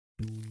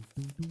Mixed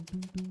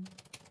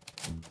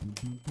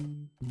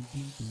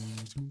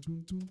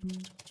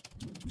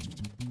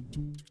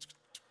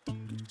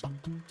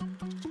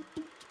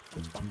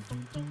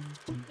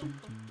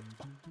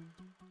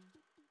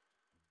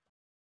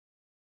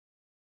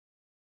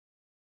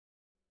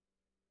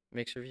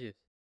reviews.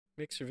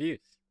 Mixed reviews.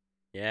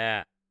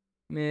 Yeah,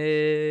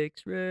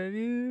 Mixed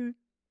reviews.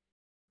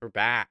 we're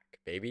back,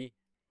 baby.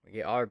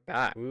 We are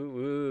back. Woo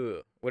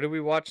woo. What did we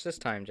watch this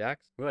time,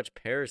 Jax? We watched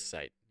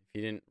Parasite. If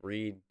you didn't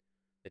read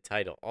the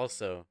title,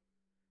 also,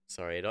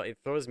 sorry, it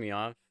throws me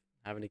off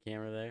having a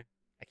camera there.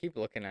 I keep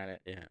looking at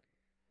it. Yeah.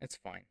 It's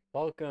fine.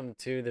 Welcome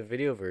to the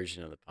video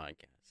version of the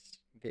podcast.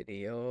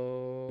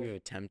 Video. We've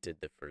attempted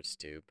the first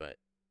two, but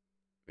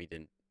we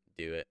didn't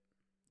do it.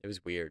 It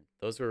was weird.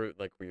 Those were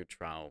like weird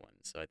trial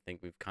ones, so I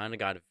think we've kind of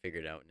got it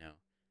figured out now.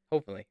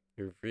 Hopefully.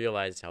 We've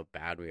realized how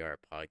bad we are at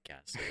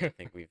podcasts, so I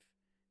think we've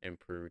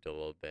improved a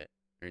little bit,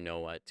 or know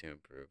what to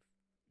improve.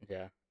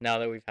 Yeah. Now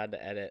that we've had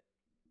to edit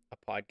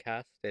a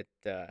podcast, it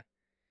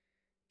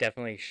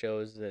definitely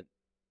shows that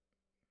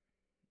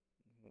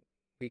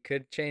we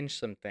could change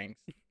some things.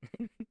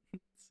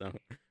 So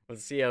we'll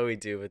see how we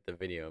do with the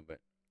video, but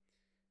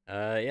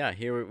yeah,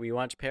 here we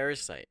watch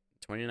Parasite,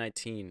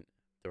 2019,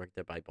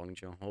 directed by Bong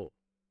Joon-Ho.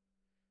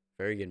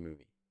 Very good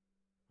movie.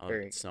 I love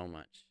it so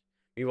much.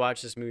 We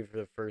watched this movie for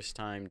the first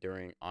time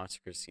during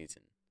Oscar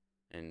season,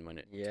 and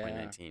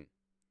 2019.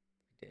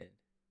 We did.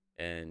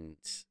 And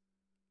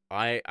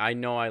I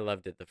know I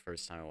loved it the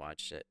first time I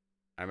watched it.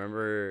 I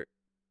remember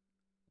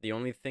the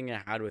only thing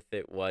I had with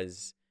it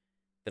was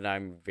that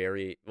I'm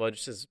very, well,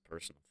 it's just a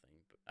personal thing,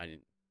 but I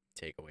didn't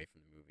take away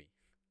from the movie.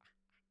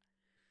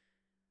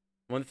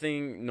 One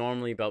thing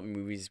normally about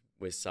movies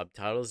with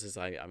subtitles is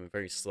I'm a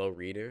very slow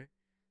reader,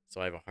 so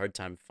I have a hard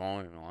time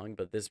following along.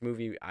 But this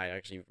movie, I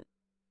actually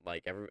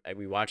like.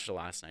 We watched it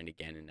last night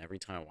again, and every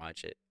time I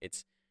watch it,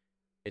 it's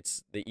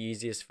the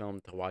easiest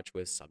film to watch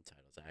with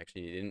subtitles.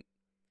 It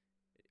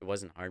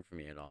wasn't hard for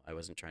me at all. I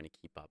wasn't trying to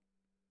keep up.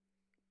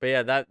 But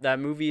yeah, that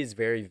movie is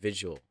very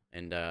visual,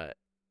 and I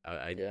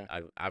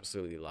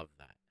absolutely love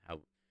that.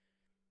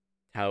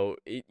 How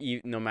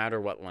no matter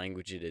what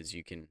language it is,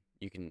 you can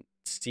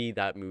see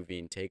that movie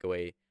and take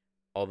away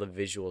all the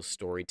visual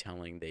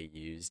storytelling they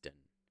used and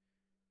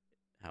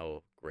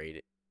how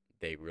great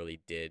they really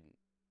did.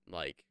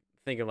 Like,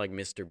 think of like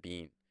Mr.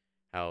 Bean,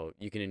 how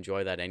you can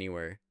enjoy that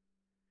anywhere,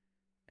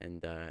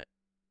 and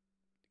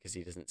because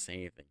he doesn't say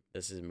anything.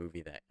 This is a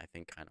movie that I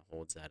think kind of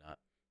holds that up.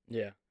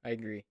 Yeah, I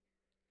agree.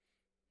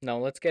 Now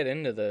let's get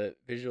into the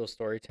visual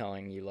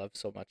storytelling you love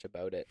so much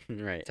about it.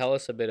 Right. Tell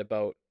us a bit of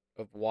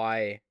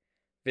why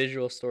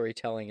visual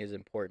storytelling is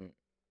important.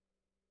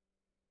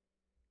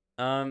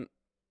 And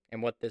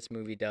what this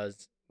movie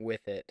does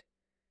with it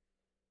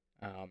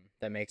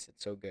that makes it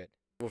so good.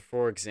 Well,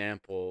 for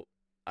example,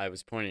 I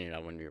was pointing it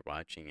out when we were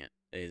watching it,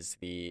 is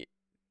the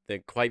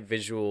quite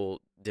visual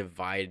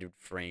divided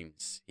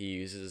frames. He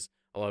uses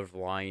a lot of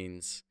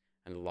lines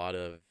and a lot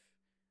of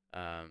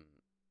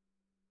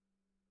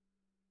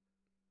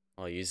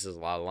he uses a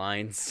lot of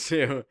lines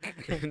to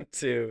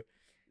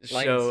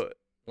show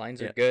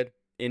lines are good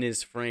in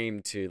his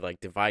frame to like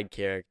divide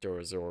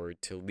characters or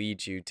to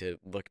lead you to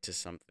look to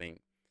something.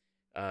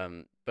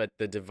 But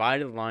the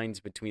divided lines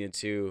between the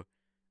two,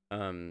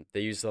 they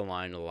use the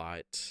line a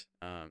lot.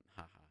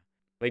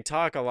 They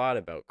talk a lot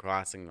about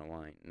crossing the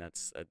line, and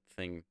that's a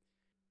thing.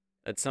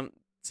 That's something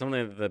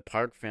that the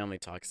Park family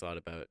talks a lot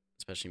about,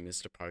 especially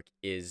Mr. Park,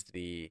 is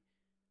the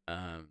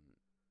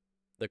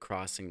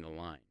crossing the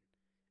line,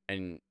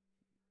 and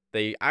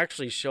they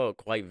actually show it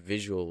quite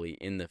visually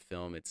in the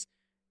film. It's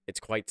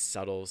quite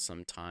subtle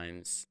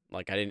sometimes.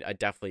 Like I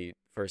definitely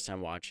first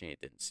time watching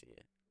it didn't see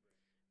it,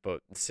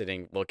 but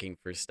sitting looking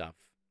for stuff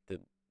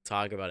to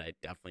talk about, I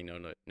definitely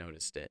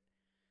noticed it.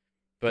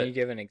 But can you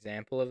give an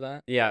example of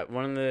that? Yeah,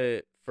 one of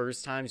the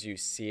first times you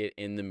see it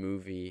in the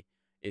movie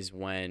is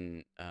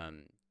when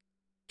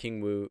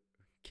Ki-woo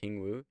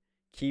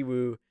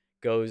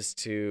goes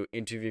to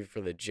interview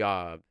for the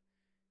job.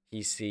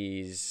 He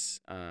sees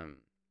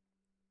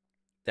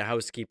the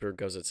housekeeper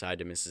goes outside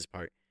to Mrs.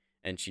 Park,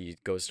 and she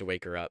goes to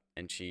wake her up,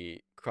 and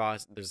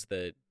there's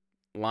the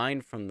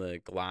line from the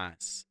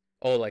glass.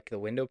 Oh, like the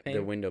window pane?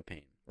 The window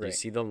pane. Right. You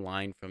see the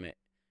line from it,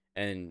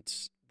 and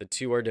the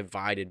two are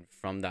divided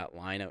from that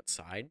line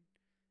outside,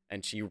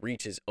 and she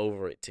reaches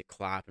over it to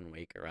clap and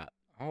wake her up.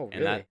 Oh,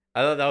 really? And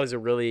I thought that was a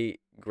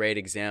really great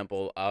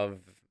example of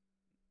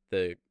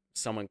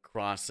someone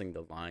crossing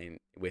the line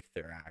with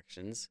their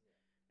actions,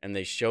 and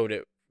they showed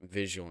it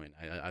visually.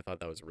 I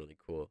thought that was really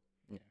cool.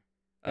 Yeah.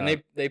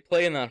 And they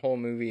play in that whole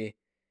movie,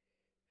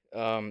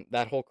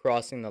 that whole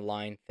crossing the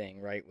line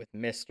thing, right, with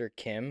Mr.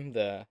 Kim,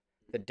 the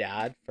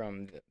dad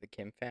from the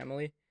Kim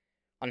family,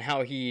 on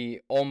how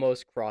he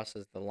almost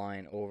crosses the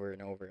line over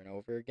and over and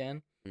over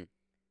again.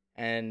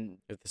 And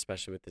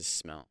especially with his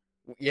smell.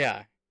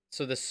 Yeah.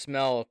 So the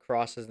smell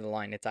crosses the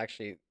line. It's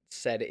actually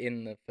said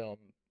in the film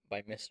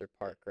by Mr.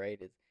 Park,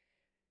 right?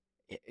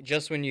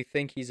 Just when you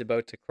think he's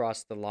about to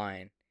cross the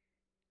line,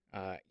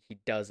 he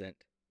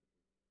doesn't.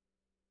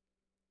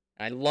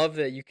 I love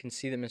that you can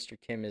see that Mr.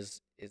 Kim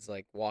is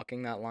like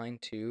walking that line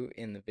too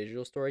in the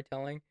visual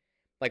storytelling.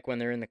 Like when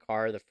they're in the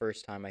car the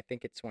first time, I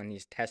think it's when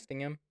he's testing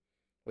him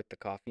with the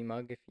coffee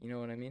mug, if you know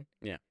what I mean.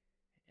 Yeah.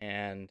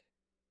 And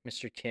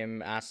Mr.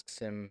 Kim asks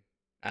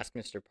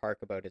Mr. Park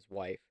about his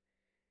wife,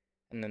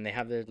 and then they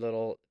have their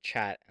little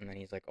chat, and then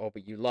he's like, "Oh,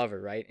 but you love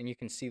her, right?" And you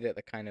can see that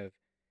the kind of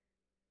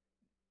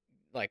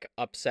like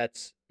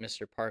upsets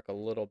Mr. Park a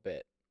little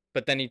bit,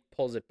 but then he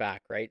pulls it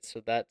back, right?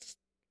 So that's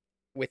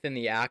within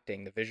the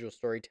acting, the visual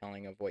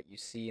storytelling of what you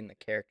see in the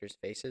characters'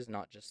 faces,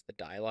 not just the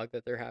dialogue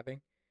that they're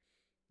having.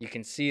 You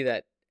can see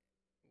that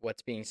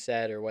what's being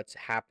said or what's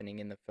happening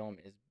in the film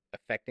is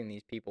affecting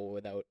these people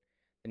without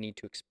the need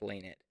to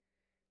explain it,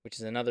 which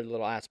is another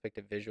little aspect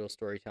of visual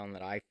storytelling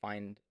that I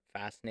find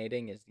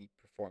fascinating is the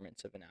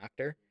performance of an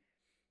actor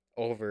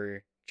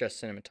over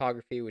just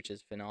cinematography, which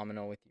is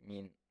phenomenal with you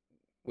mean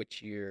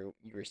which you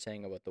were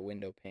saying about the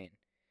window pane.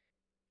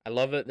 I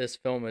love that this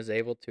film was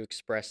able to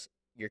express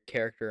your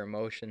character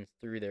emotions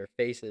through their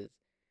faces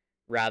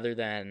rather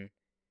than,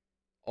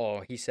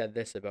 oh, he said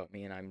this about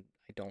me and I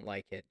don't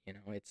like it. You know,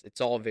 it's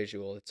all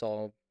visual. It's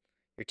all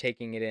you're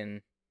taking it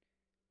in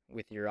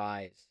with your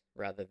eyes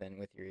rather than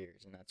with your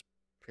ears, and that's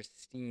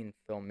pristine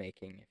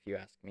filmmaking if you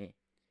ask me.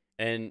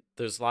 And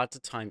there's lots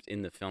of times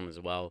in the film as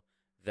well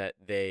that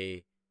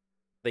they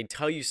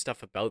tell you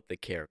stuff about the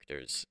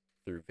characters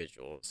through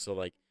visuals. So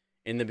like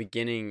in the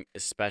beginning,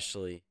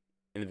 especially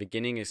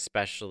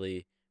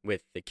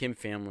with the Kim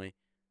family,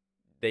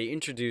 they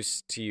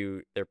introduce to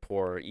you their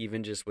poor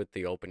even just with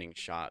the opening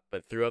shot.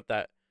 But throughout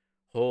that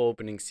whole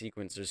opening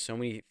sequence, there's so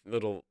many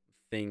little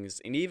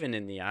things, and even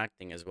in the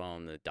acting as well,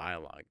 in the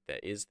dialogue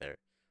that is there.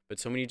 But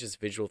so many just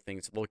visual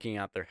things, looking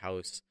at their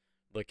house,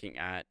 looking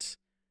at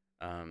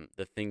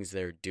the things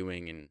they're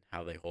doing and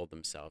how they hold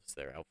themselves,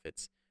 their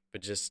outfits,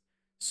 but just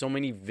so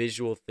many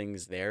visual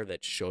things there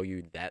that show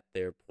you that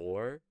they're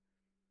poor,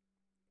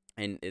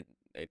 and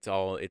it's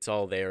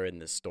all there in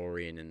the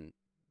story, and in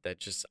that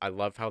just I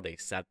love how they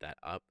set that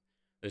up.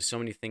 There's so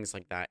many things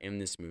like that in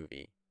this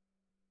movie.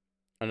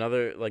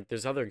 Another like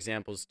there's other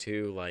examples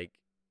too, like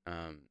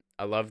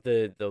I love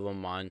the little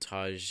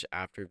montage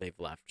after they've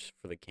left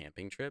for the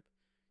camping trip.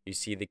 You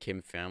see the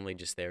Kim family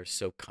just there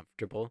so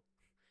comfortable,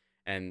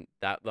 and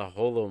that the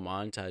whole little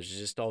montage is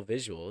just all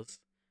visuals.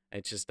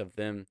 It's just of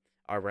them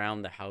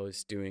around the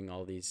house doing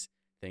all these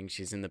things.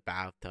 She's in the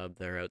bathtub,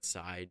 they're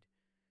outside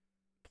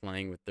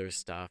playing with their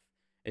stuff.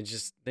 It's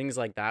just things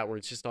like that where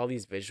it's just all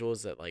these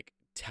visuals that like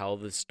tell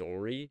the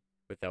story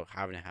without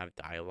having to have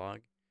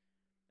dialogue.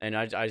 And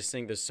I just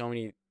think there's so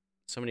many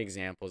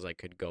examples I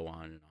could go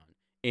on and on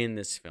in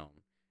this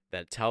film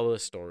that tell a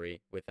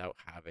story without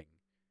having,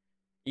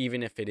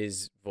 even if it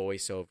is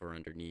voiceover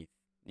underneath,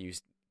 you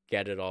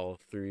get it all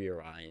through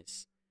your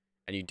eyes,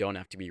 and you don't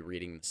have to be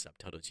reading the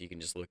subtitles. You can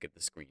just look at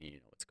the screen and you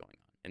know what's going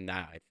on. And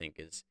that I think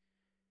is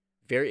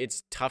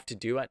it's tough to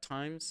do at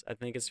times. I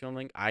think it's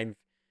filming. I've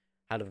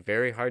had a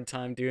very hard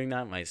time doing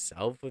that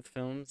myself with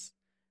films,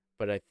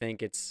 but I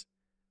think it's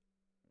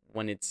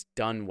when it's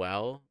done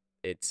well,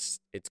 it's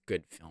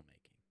good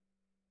filmmaking,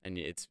 and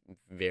it's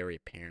very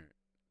apparent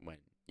when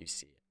you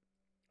see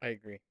it. I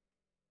agree.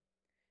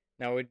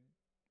 Now,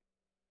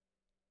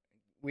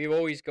 we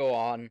always go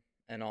on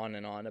and on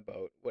and on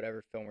about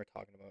whatever film we're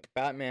talking about.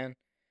 Batman,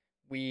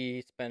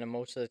 we spend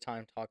most of the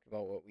time talking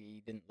about what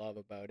we didn't love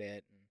about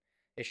it and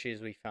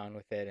issues we found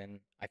with it, and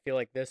I feel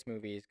like this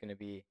movie is going to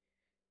be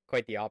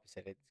quite the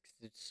opposite.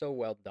 It's so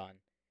well done.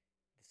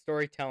 The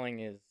storytelling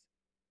is,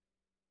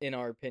 in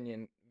our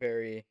opinion,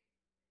 very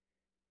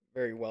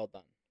very well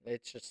done.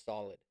 It's just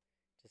solid,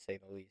 to say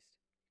the least.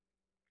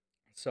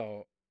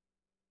 So,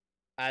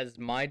 as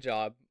my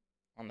job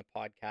on the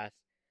podcast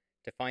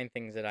to find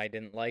things that I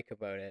didn't like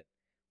about it,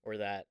 or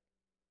that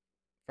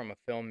from a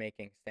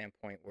filmmaking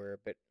standpoint were a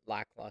bit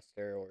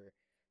lackluster or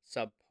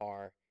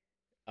subpar,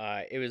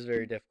 it was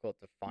very difficult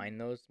to find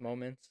those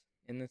moments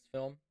in this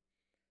film.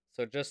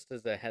 So, just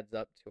as a heads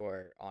up to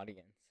our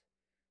audience,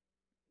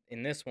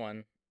 in this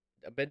one,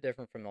 a bit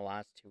different from the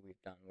last two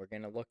we've done, we're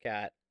going to look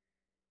at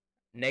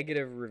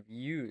negative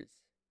reviews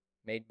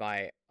made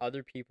by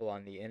other people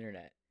on the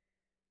internet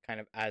kind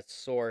of as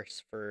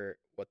source for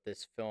what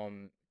this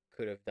film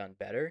could have done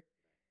better,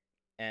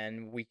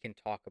 and we can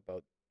talk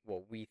about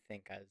what we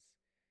think as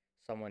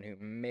someone who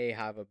may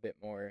have a bit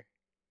more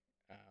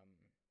um,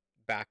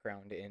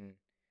 background in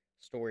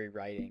story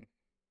writing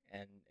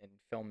and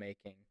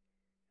filmmaking,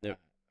 uh, It,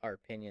 our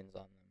opinions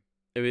on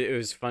them. it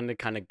was fun to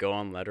kind of go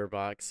on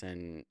Letterbox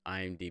and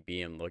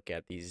IMDb and look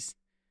at these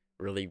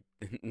really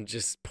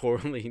just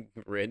poorly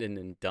written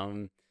and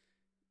dumb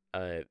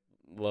uh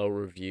low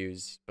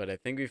reviews, but I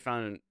think we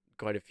found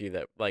quite a few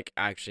that like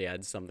actually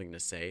had something to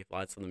say.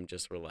 Lots of them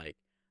just were like,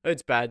 "Oh,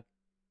 it's bad."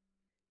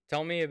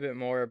 Tell me a bit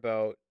more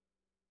about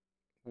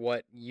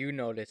what you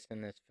noticed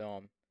in this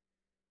film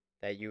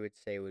that you would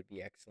say would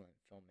be excellent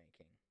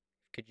filmmaking.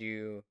 Could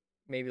you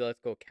maybe let's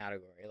go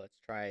category. Let's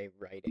try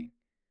writing.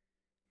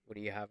 What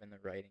do you have in the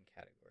writing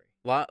category?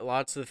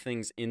 Lots of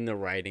things in the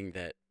writing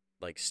that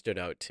like stood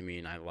out to me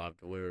and I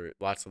loved were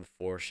lots of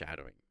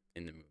foreshadowing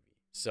in the movie.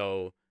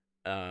 So,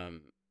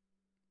 um,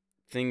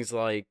 things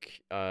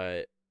like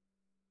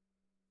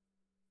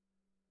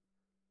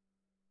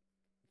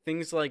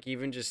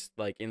even just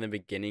like in the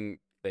beginning,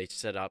 they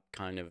set up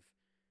kind of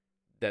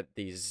that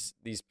these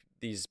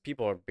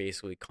people are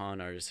basically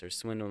con artists. They're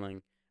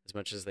swindling as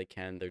much as they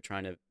can. They're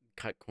trying to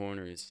cut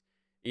corners.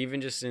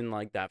 Even just in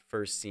like that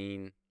first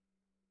scene,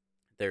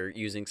 they're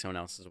using someone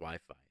else's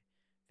Wi-Fi.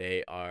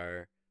 They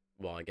are,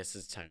 well, I guess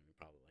it's technically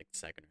probably like the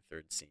second or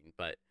third scene,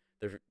 but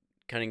they're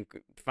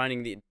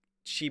finding the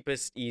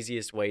cheapest,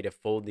 easiest way to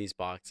fold these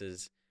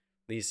boxes,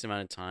 least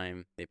amount of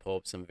time. They pull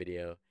up some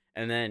video,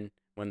 and then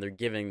when they're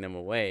giving them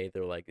away,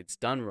 they're like, it's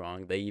done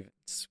wrong. They even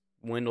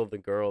swindle the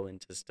girl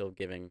into still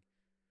giving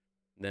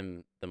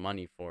them the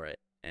money for it,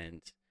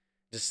 and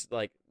just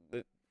like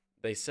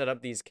they set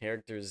up these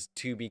characters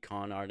to be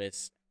con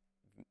artists,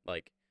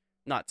 like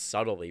not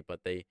subtly,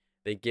 but they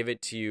give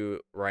it to you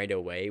right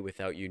away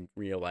without you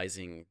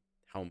realizing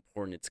how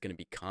important it's going to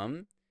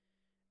become.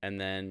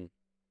 And then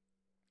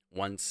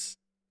once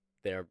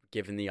they're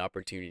given the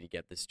opportunity to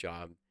get this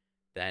job,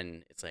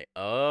 then it's like,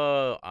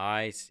 oh,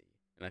 I see.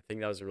 And I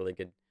think that was a really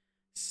good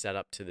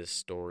setup to this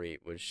story,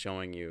 was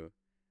showing you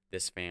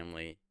this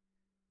family.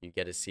 You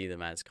get to see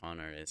them as con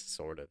artists,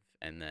 sort of,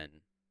 and then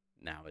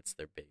now it's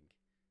their big,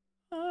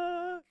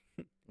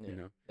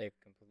 Yeah, they've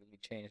completely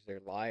changed their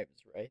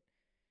lives, right?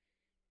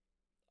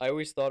 I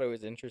always thought it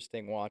was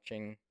interesting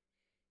watching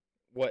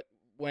what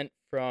went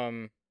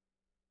from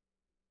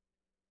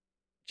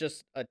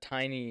just a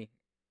tiny.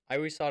 I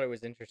always thought it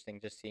was interesting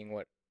just seeing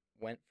what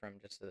went from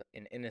just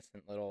an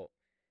innocent little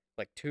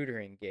like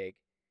tutoring gig.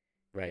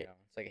 right.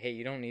 It's like, hey,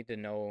 you don't need to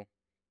know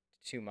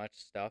too much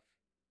stuff.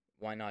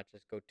 Why not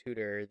just go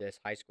tutor this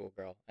high school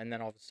girl? And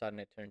then all of a sudden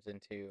it turns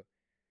into,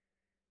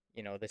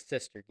 the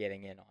sister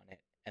getting in on it.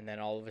 And then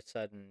all of a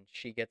sudden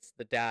she gets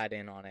the dad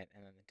in on it.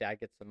 And then the dad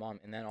gets the mom.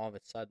 And then all of a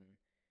sudden,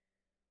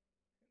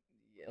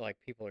 like,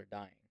 people are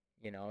dying.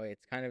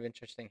 It's kind of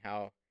interesting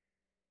how,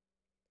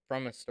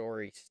 from a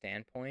story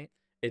standpoint,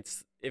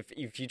 It's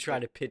if you try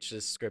to pitch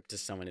this script to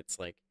someone, it's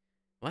like,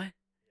 what?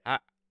 How,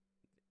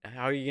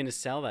 how are you gonna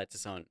sell that to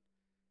someone?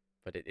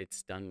 But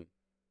it's done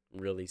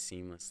really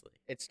seamlessly.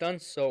 it's done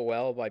so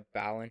well by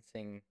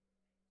balancing,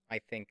 I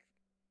think,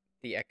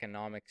 the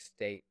economic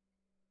state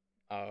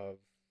of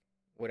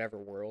whatever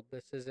world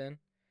this is in.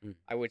 Mm,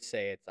 I would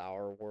say it's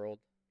our world,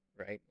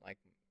 right? Like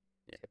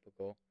yeah,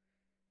 typical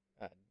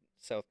uh,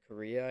 South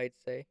Korea, I'd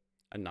say.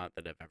 and not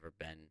that I've ever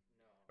been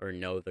or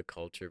know the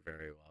culture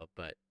very well,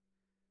 but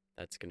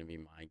that's gonna be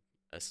my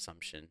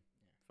assumption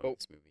from But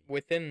this movie.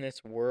 within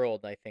this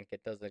world, I think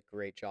it does a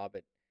great job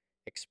at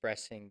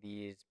expressing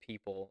these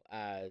people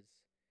as,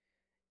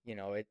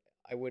 it.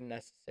 I wouldn't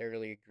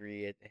necessarily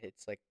agree.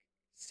 It's like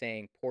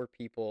saying poor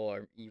people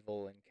are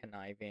evil and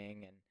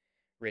conniving, and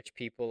rich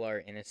people are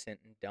innocent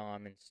and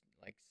dumb and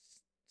like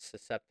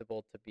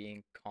susceptible to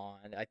being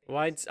conned. I think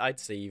Well, it's I'd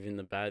say even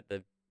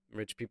the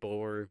rich people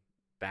were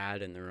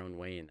bad in their own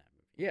way in that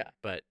movie, yeah,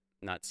 but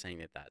not saying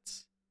that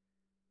that's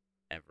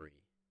every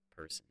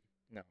person.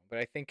 no, but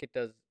I think it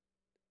does.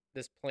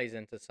 This plays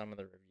into some of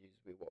the reviews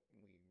we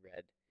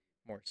read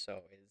more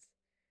so is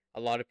a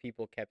lot of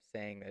people kept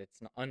saying that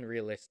it's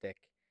unrealistic.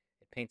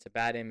 It paints a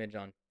bad image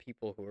on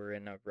people who are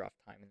in a rough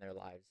time in their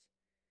lives.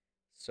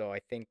 So I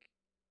think,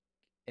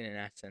 in an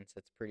essence,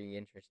 it's pretty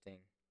interesting.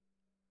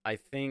 I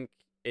think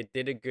it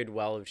did a good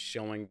well of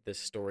showing the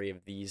story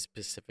of these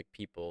specific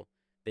people.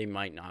 They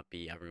might not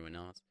be everyone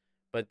else,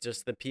 but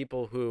just the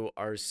people who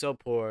are so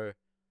poor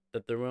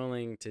that they're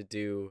willing to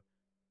do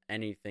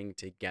anything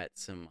to get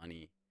some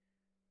money,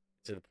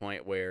 to the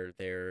point where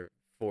they're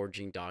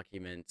forging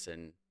documents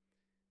and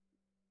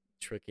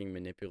tricking,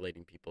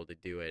 manipulating people to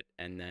do it.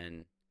 And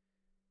then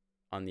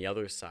on the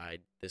other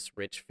side, this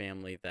rich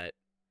family that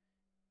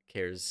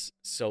cares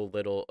so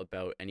little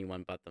about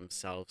anyone but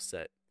themselves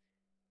that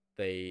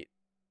they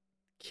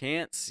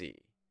can't see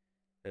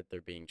that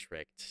they're being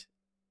tricked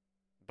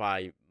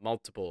by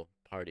multiple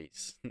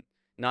parties,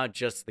 not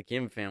just the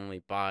Kim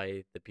family,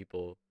 by the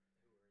people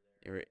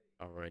who are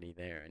already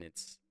there. And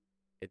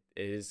it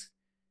is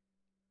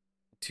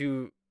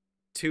two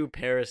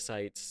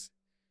parasites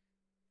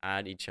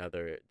at each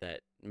other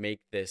that make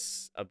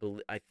this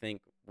I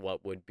think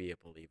what would be a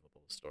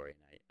believable story.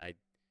 And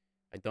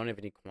I don't have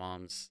any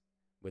qualms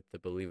with the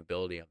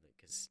believability of it,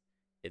 because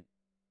it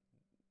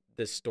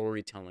the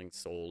storytelling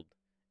sold.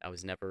 I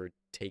was never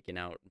taken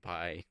out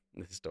by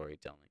the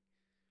storytelling.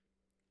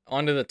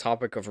 Onto the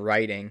topic of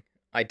writing,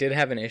 I did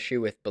have an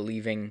issue with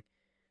believing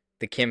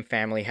the Kim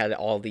family had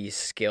all these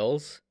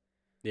skills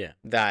Yeah.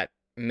 that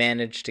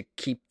managed to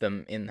keep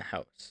them in the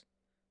house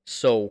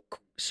so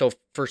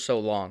for so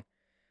long.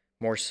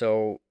 More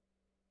so,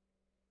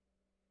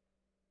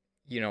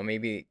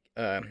 maybe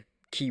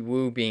Ki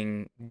Woo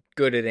being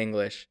good at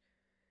English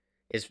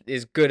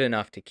is good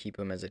enough to keep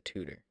him as a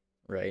tutor,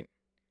 right?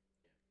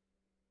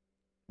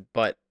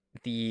 But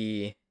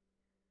the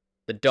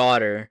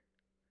daughter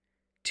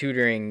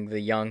tutoring the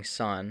young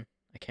son,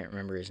 I can't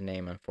remember his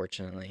name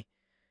unfortunately,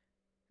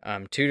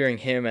 tutoring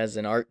him as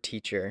an art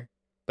teacher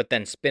but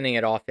then spinning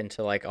it off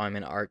into like, I'm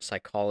an art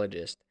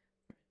psychologist,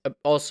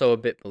 also a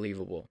bit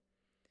believable.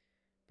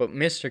 But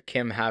Mr.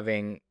 Kim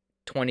having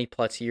 20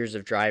 plus years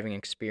of driving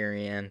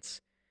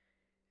experience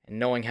and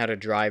knowing how to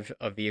drive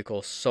a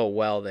vehicle so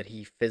well that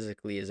he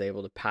physically is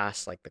able to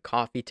pass like the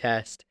coffee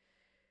test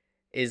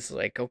is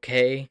like,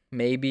 okay,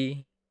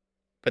 maybe.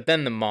 But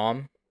then the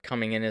mom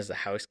coming in as the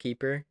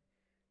housekeeper,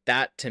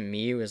 that to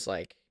me was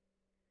like,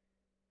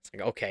 it's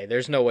like, okay,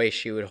 there's no way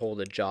she would hold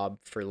a job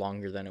for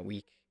longer than a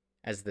week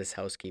as this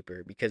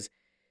housekeeper, because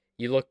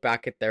you look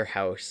back at their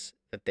house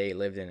that they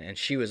lived in and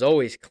she was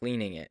always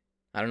cleaning it.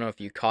 I don't know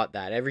if you caught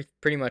that.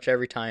 Pretty much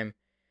every time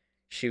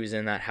she was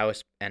in that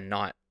house and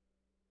not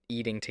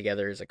eating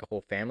together as like a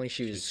whole family,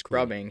 she was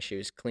scrubbing, she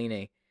was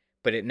cleaning,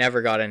 but it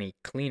never got any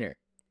cleaner.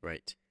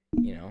 Right.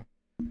 You know,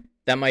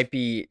 that might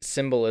be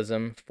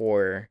symbolism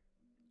for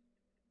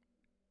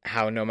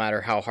how no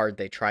matter how hard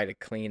they try to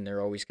clean,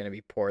 they're always going to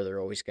be poor, they're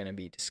always going to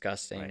be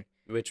disgusting. Right.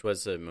 Which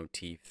was a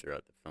motif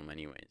throughout the film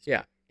anyways.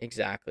 Yeah,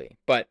 exactly.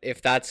 But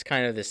if that's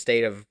kind of the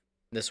state of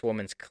this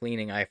woman's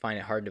cleaning, I find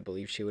it hard to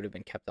believe she would have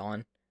been kept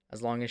on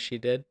as long as she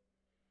did.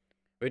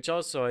 Which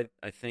also,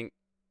 I think,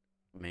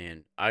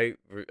 man, I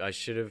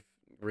should have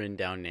written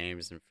down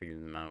names and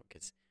figured them out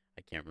because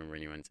I can't remember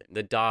anyone's name.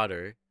 The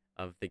daughter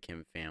of the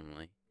Kim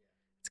family.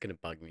 It's going to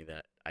bug me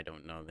that I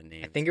don't know the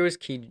names. I think it was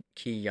Ki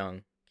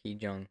Young.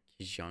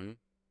 He's young?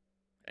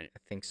 I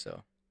think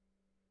so.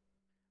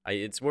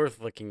 It's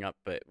worth looking up,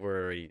 but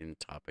we're already in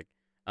the topic.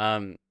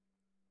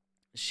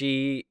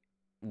 She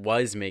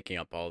was making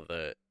up all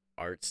the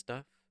art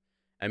stuff.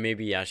 And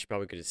maybe, yeah, she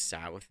probably could have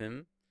sat with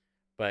him.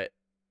 But,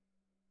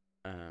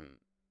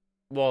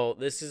 well,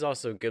 this is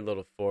also a good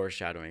little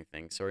foreshadowing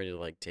thing. Sorry to,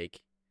 like,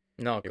 take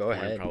No, your go point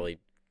ahead. and probably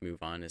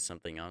move on to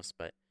something else.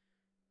 But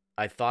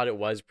I thought it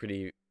was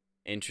pretty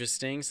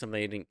interesting.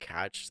 Something I didn't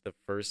catch the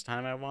first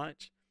time I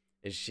watched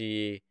is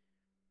she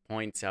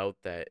points out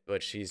that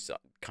what she's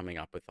coming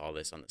up with all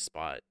this on the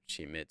spot,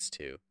 she admits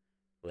to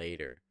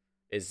later,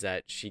 is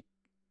that she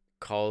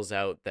calls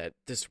out that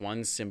this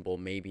one symbol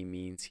maybe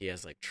means he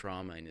has like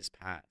trauma in his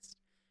past,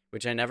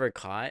 which I never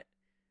caught,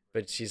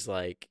 but she's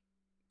like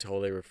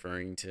totally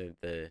referring to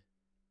the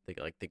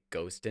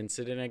ghost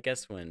incident, I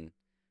guess, when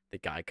the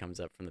guy comes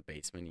up from the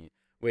basement,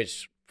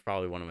 which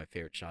probably one of my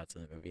favorite shots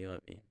in the movie,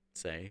 let me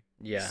say.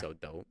 Yeah. So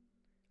dope.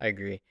 I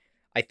agree.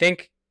 I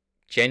think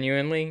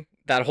genuinely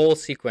that whole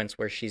sequence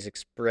where she's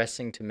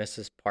expressing to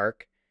Mrs.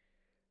 Park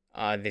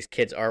this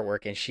kid's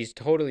artwork, and she's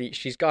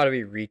got to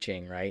be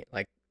reaching, right?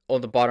 Like, oh,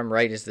 the bottom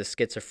right is the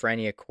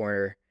schizophrenia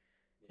corner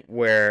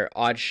where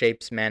odd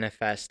shapes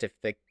manifest if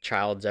the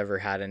child's ever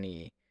had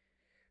any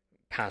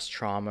past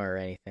trauma or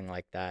anything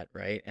like that,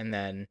 right? And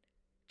then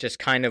just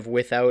kind of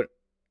without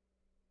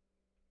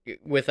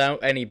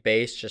any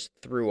base, just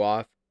threw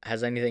off,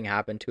 has anything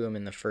happened to him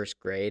in the first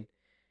grade,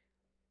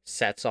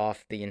 sets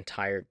off the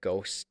entire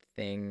ghost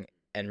thing.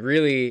 And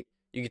really,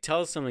 you could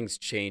tell something's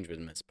changed with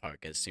Miss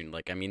Park as soon.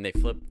 Like, I mean, they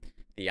flipped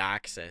the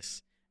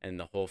axis and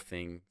the whole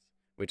thing,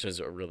 which was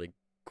a really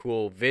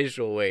cool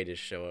visual way to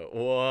show it.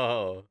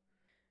 Whoa.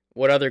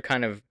 What other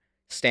kind of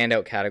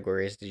standout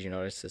categories did you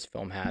notice this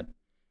film had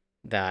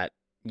that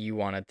you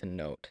wanted to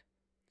note?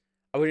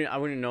 I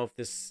wouldn't know if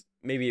this,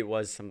 maybe it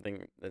was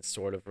something that's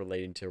sort of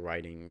related to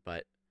writing,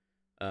 but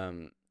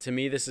to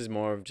me this is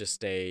more of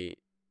just a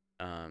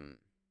I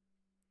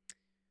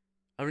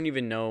don't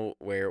even know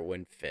where it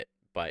wouldn't fit,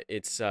 but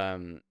it's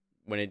when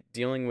it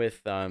dealing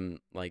with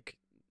like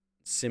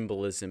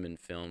symbolism in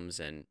films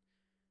and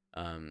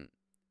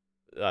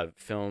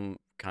film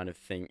kind of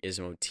thing is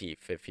a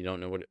motif. If you don't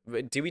know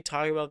did we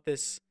talk about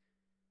this?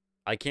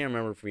 I can't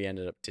remember if we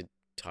ended up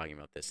talking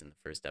about this in the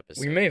first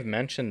episode. We may have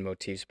mentioned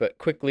motifs, but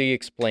quickly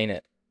explain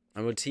it.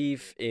 A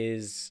motif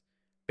is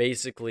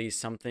basically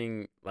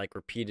something like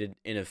repeated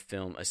in a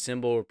film, a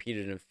symbol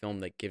repeated in a film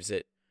that gives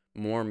it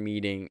more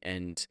meaning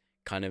and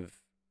kind of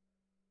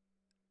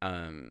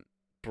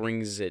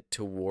brings it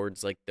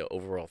towards like the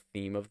overall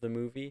theme of the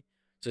movie.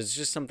 So it's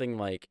just something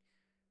like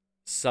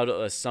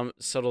some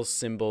subtle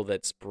symbol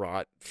that's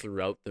brought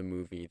throughout the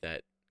movie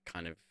that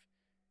kind of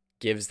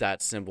gives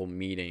that symbol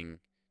meaning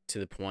to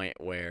the point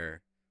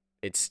where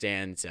it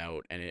stands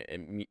out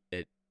and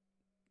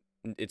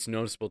it's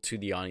noticeable to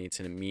the audience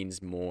and it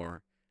means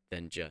more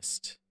than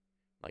just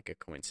like a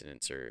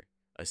coincidence or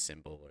a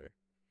symbol or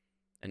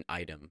an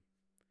item.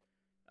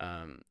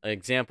 An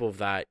example of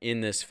that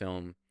in this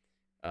film,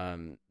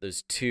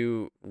 there's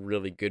two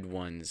really good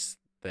ones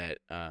that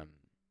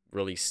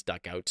really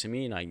stuck out to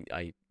me, and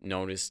I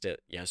noticed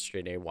it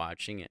yesterday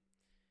watching it,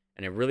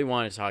 and I really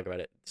want to talk about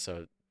it.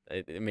 So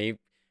it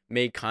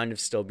may kind of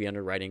still be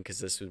under writing because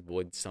this was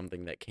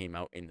something that came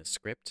out in the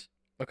script.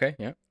 Okay,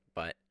 yeah.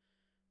 But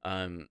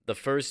the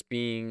first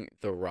being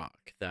The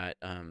Rock, that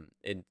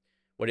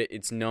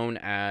it's known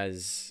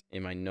as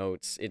in my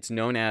notes. It's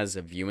known as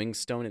a viewing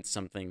stone. It's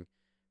something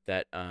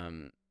that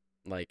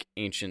like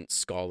ancient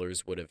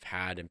scholars would have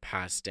had and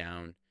passed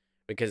down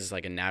because it's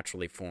like a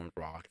naturally formed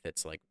rock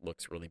that's like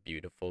looks really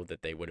beautiful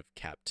that they would have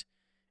kept.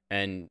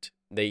 And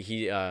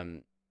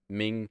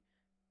Ming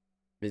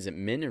is it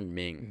Min or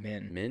Ming?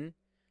 Min. Min?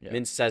 Yeah.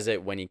 Min says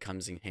it when he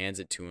comes and hands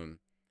it to him.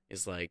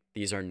 Is like,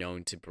 these are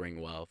known to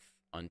bring wealth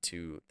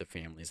unto the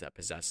families that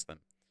possess them.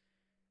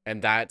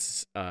 And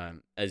that's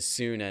as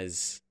soon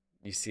as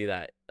you see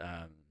that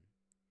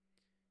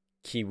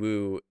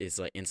Kiwoo is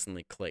like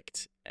instantly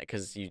clicked,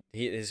 because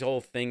his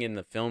whole thing in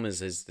the film is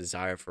his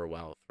desire for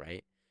wealth,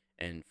 right?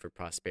 And for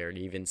prosperity.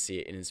 You even see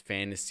it in his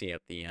fantasy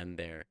at the end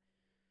there.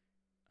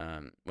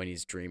 When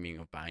he's dreaming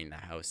of buying the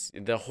house,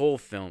 the whole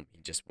film,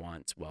 he just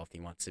wants wealth. He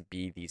wants to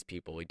be these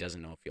people. He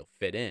doesn't know if he'll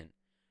fit in.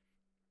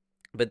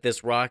 But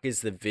this rock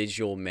is the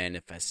visual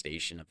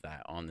manifestation of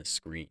that on the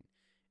screen.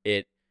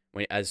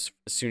 As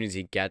soon as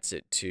he gets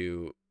it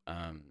to,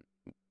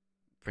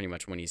 pretty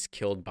much when he's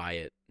killed by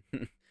it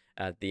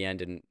at the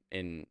end,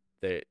 in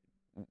the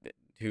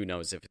who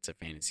knows if it's a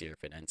fantasy or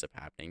if it ends up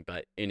happening.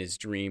 But in his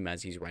dream,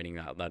 as he's writing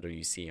that letter,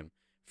 you see him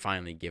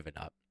finally give it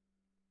up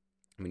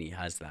when he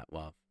has that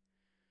wealth.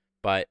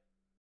 But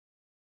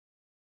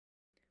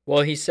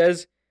Well, he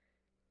says,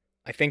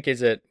 I think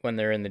is it when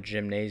they're in the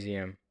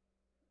gymnasium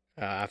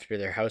after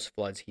their house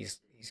floods, he's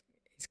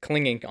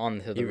clinging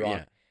on to the rock.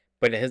 Yeah.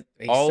 But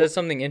he says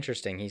something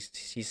interesting. He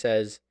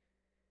says,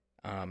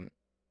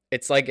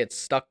 it's like it's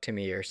stuck to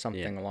me or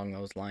something along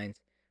those lines,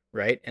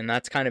 right? And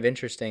that's kind of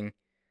interesting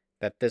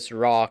that this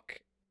rock.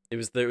 It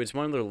was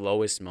one of their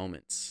lowest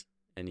moments,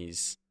 and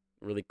he's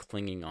really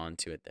clinging on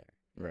to it there.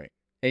 Right.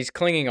 And he's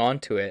clinging on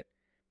to it,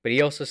 but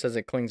he also says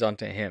it clings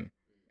onto him.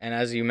 And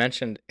as you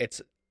mentioned,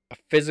 it's a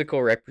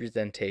physical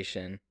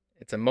representation.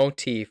 It's a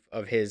motif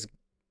of his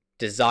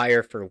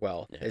desire for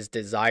wealth, his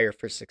desire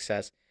for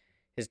success,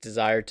 his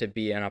desire to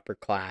be an upper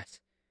class.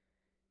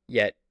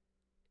 Yet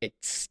it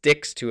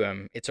sticks to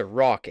him. It's a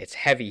rock. It's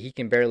heavy. He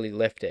can barely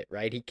lift it,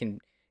 right?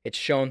 It's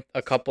shown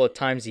a couple of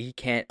times he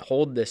can't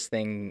hold this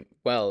thing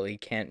well. He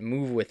can't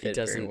move with it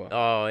very well.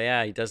 Oh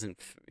yeah, he doesn't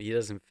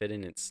fit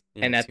in its.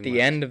 And at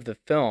the end of the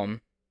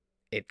film,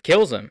 it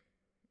kills him.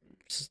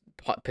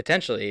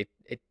 Potentially,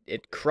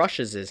 it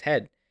crushes his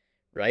head,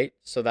 right?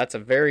 So that's a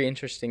very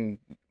interesting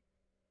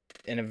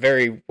and a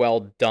very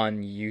well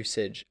done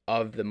usage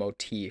of the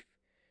motif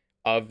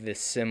of this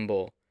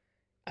symbol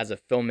as a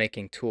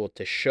filmmaking tool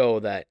to show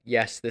that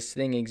yes, this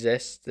thing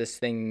exists. This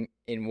thing,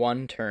 in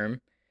one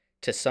term,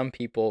 to some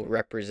people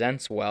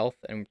represents wealth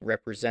and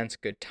represents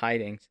good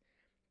tidings,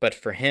 but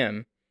for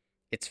him,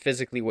 it's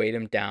physically weighed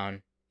him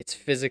down. It's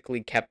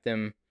physically kept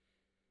him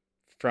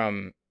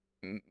from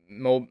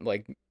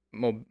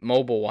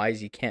mobile wise.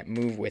 He can't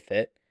move with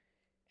it,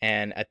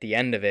 and at the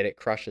end of it, it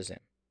crushes him.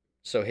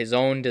 So his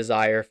own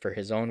desire for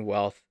his own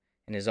wealth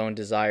and his own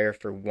desire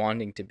for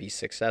wanting to be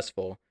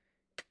successful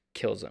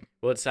kills him.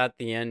 Well, it's at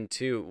the end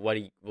too.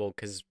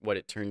 Because what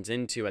it turns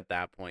into at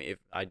that point, if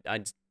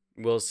I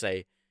will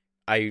say,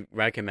 I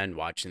recommend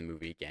watching the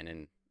movie again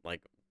and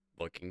like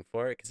looking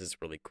for it, because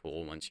it's really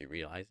cool once you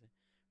realize it.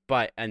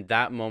 But at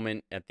that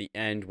moment at the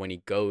end, when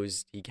he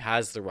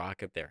has the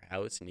rock at their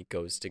house and he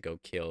goes to go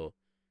kill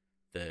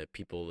the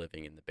people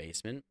living in the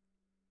basement.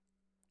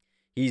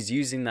 He's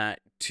using that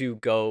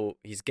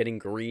he's getting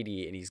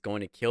greedy and he's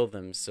going to kill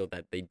them so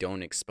that they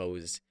don't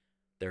expose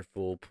their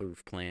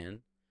foolproof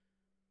plan.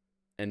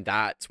 And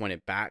that's when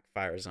it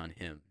backfires on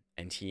him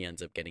and he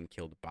ends up getting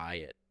killed by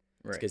it.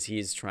 Right. Because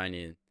he's trying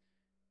to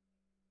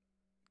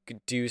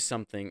do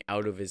something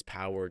out of his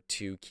power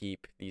to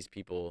keep these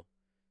people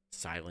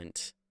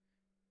silent,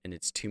 and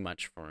it's too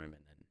much for him,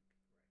 and then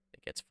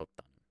it gets flipped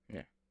on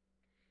him.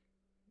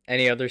 Yeah.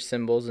 Any other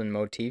symbols and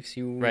motifs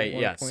you Right,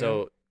 yeah.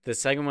 So out? The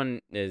second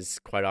one is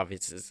quite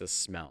obvious, is the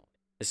smell.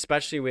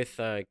 Especially with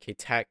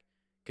K-Tech,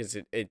 because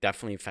it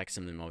definitely affects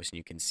him the most, and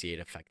you can see it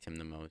affect him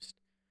the most.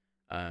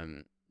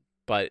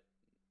 But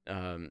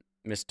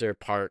Mr.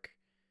 Park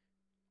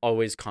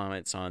always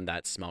comments on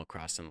that smell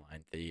crossing the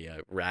line.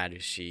 The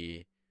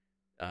radishy,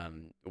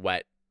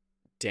 wet,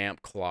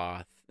 damp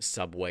cloth,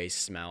 subway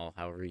smell,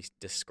 however he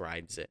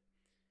describes it.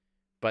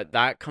 But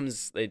that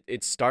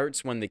it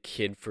starts when the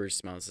kid first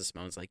smells the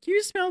smell. It's like,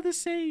 you smell the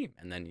same.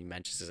 And then he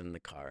mentions it in the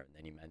car. And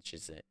then he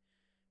mentions it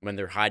when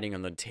they're hiding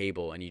on the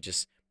table. And he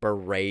just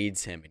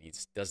berates him. And he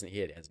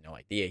has no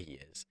idea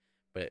he is.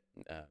 But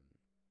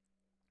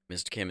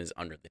Mr. Kim is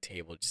under the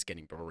table just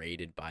getting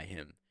berated by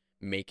him,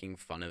 making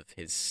fun of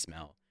his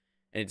smell.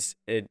 And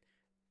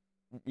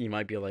you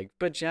might be like,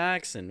 but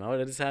Jackson, what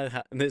does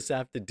this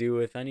have to do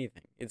with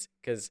anything? It's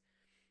because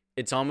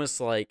it's almost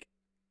like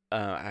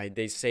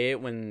they say it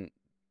when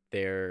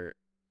they're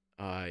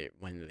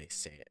when do they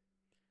say it?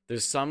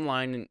 There's some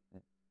line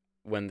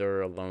when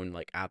they're alone,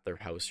 like at their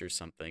house or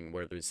something,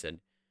 where they said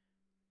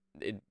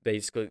it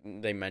basically,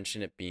 they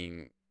mention it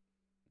being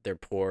they're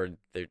poor,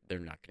 they're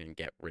not going to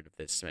get rid of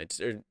this.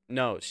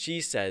 No,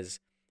 she says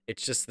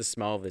it's just the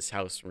smell of this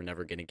house, we're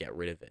never going to get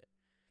rid of it.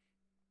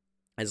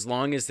 As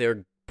long as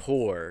they're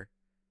poor,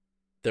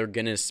 they're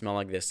going to smell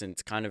like this, and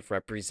it kind of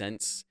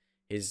represents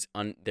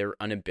their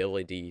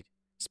inability,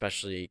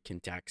 especially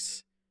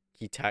Kintek's,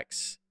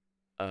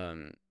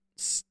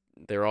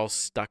 they're all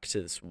stuck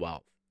to this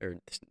wealth,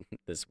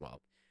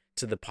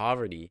 to the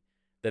poverty,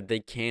 that they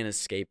can't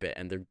escape it,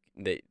 and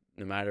they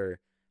no matter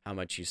how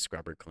much you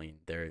scrub or clean.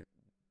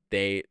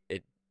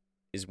 It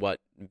is what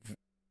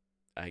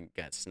I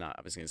guess not.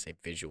 I was gonna say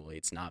visually.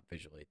 It's not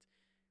visually. It's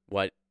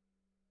what.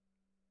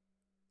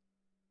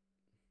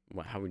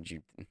 How would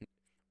you,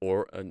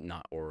 or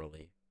not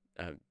orally,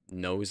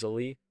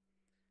 nosily?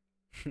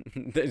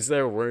 Is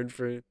there a word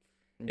for it?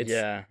 It's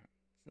Yeah,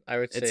 I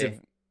would it's a say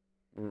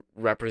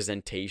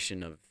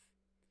representation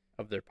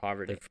of their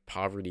poverty. their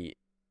poverty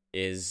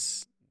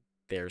is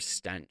their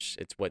stench.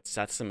 It's what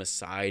sets them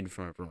aside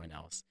from everyone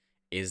else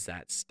is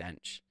that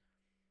stench.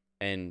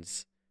 And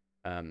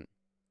um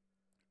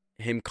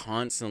him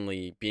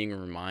constantly being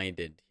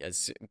reminded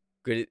as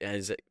good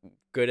as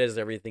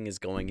everything is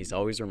going, he's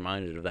always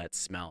reminded of that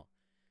smell.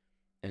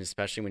 And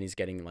especially when he's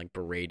getting like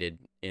berated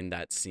in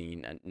that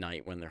scene at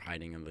night when they're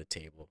hiding on the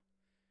table.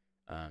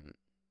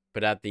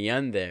 But at the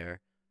end there,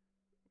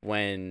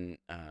 when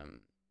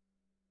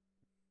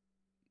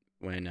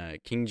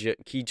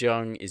Ki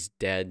Jung is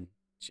dead,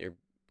 she's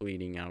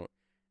bleeding out,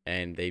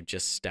 and they've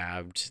just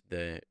stabbed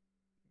the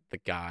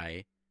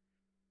guy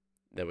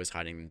that was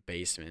hiding in the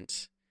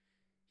basement.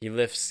 He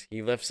lifts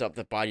up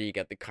the body. You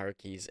get the car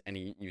keys, and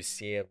you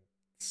see a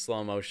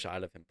slow-mo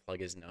shot of him plug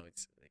his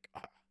nose, like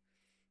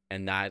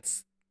and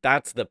that's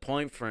the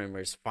point for him,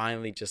 where it's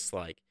finally just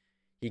like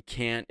he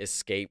can't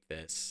escape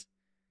this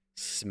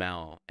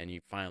smell, and he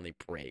finally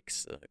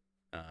breaks.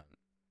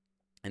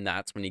 And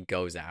that's when he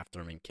goes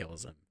after him and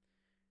kills him.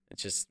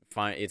 It's just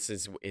fine. It's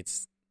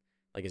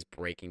like his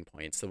breaking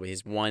point. It's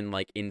his one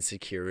like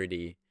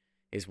insecurity,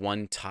 his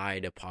one tie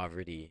to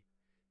poverty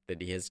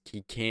that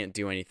he can't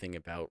do anything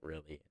about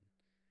really.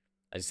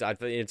 I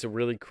think it's a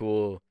really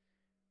cool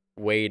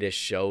way to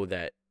show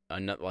that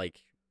not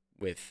like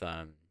with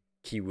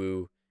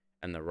Kiwoo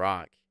and The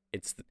Rock,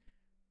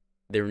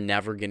 they're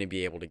never gonna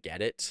be able to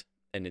get it,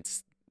 and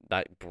it's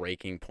that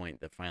breaking point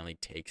that finally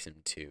takes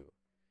him to.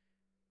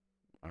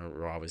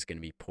 We're always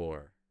gonna be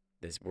poor.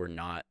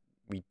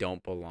 We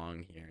don't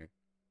belong here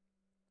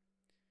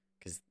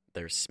because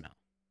their smell.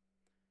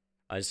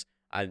 I just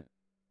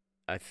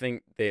I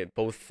think that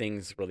both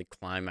things really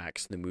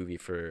climax the movie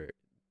for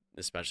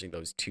especially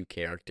those two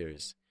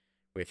characters,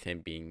 with him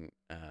being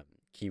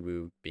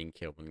Kiwoo being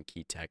killed and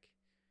Ki-Tek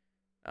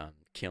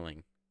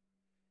killing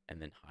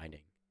and then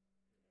hiding.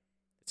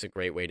 It's a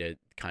great way to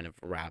kind of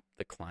wrap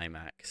the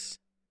climax.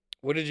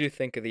 What did you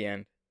think of the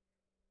end?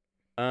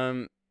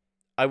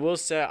 I will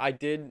say I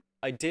did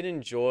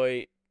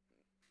enjoy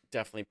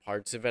definitely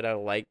parts of it. I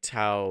liked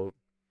how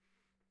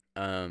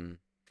it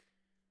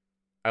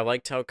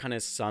kind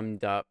of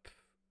summed up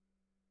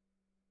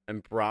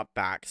and brought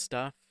back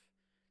stuff.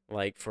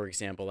 Like, for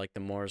example, like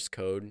the Morse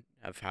code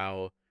of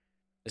how,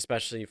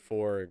 especially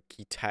for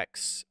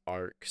Ki-Tek's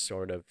arc,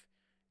 sort of,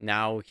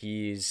 now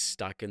he's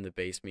stuck in the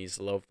basement. He's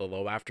low of the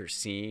low after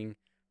seeing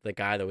the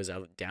guy that was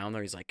out down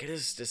there. He's like, it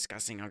is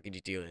disgusting. How could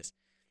you do this?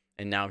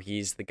 And now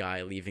he's the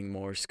guy leaving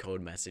Morse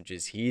code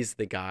messages. He's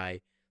the guy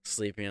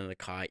sleeping on the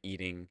cot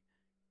eating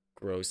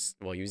gross,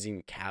 well,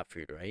 using cat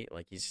food, right?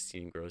 Like he's just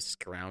eating gross,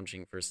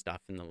 scrounging for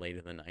stuff in the late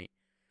of the night.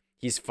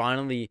 He's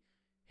finally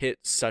hit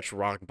such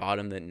rock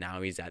bottom that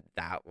now he's at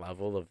that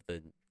level of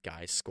the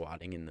guy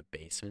squatting in the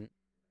basement.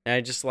 And I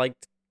just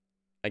liked,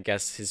 I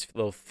guess, his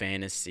little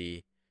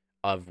fantasy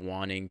of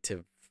wanting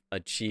to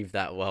achieve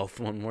that wealth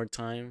one more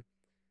time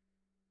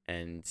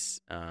and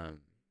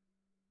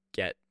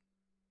get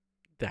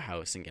the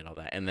house and get all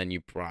that. And then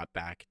you brought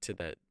back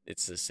to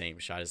it's the same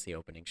shot as the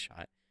opening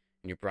shot.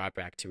 And you're brought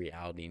back to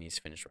reality, and he's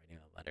finished writing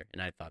a letter. And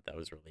I thought that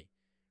was really,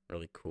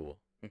 really cool.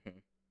 Mm-hmm.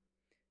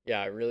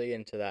 Yeah, really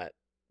into that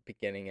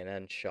beginning and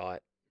end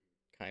shot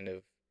kind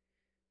of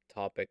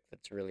topic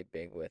that's really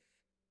big with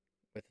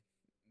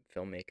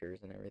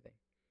filmmakers and everything.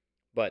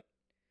 But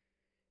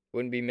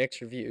wouldn't be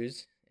mixed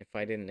reviews if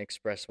I didn't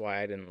express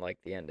why I didn't like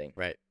the ending.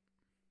 Right.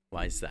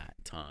 Why is that,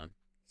 Tom?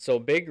 So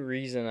big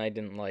reason I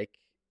didn't like,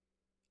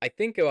 I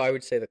think I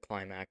would say the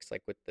climax,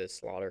 like with the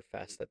slaughter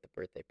fest at the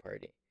birthday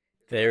party.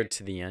 There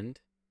to the end,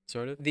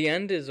 sort of? The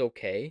end is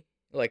okay.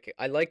 Like,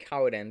 I like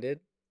how it ended.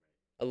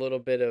 A little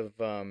bit of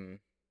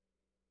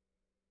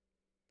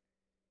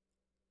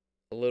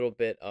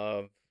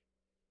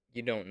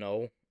you don't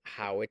know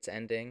how it's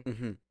ending.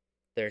 Mm-hmm.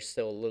 There's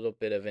still a little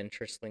bit of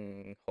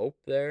interesting hope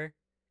there,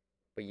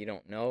 but you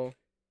don't know.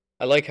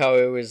 I like how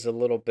it was a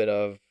little bit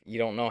of you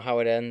don't know how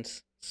it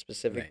ends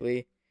specifically,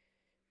 right.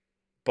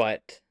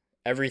 But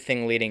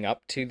everything leading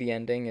up to the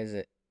ending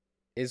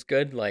is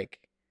good. Like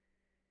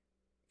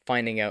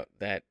finding out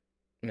that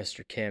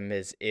Mr. Kim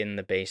is in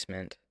the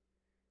basement,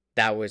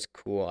 that was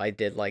cool. I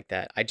did like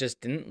that. I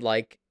just didn't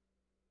like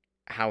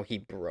how he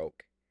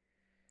broke.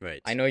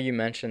 Right. I know you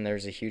mentioned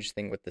there's a huge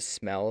thing with the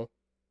smell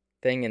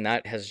thing, and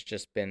that has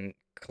just been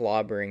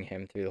clobbering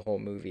him through the whole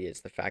movie,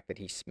 is the fact that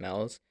he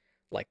smells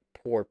like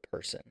poor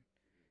person.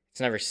 It's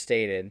never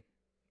stated,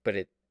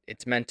 but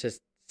it's meant to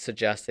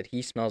suggest that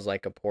he smells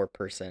like a poor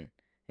person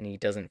and he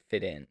doesn't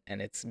fit in,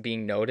 and it's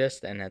being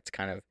noticed, and it's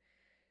kind of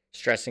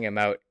stressing him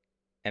out,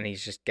 and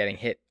he's just getting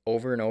hit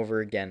over and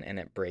over again, and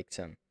it breaks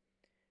him.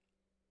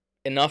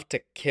 Enough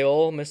to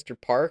kill Mr.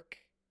 Park?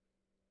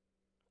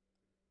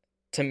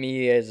 to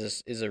me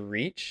is a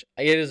reach.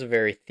 It is a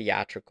very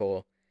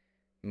theatrical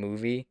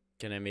movie.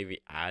 Can I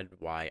maybe add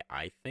why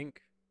I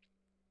think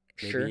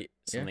Sure. maybe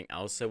Yeah. something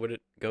else that would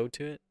go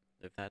to it,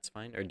 if that's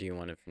fine, or do you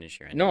want to finish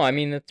your No, ending? I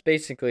mean it's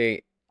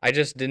basically I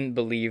just didn't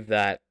believe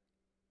that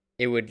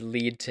it would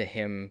lead to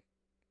him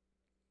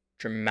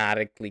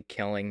dramatically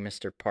killing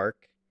Mr.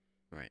 Park.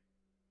 Right.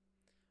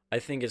 I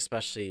think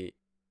especially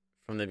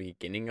from the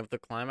beginning of the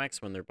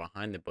climax when they're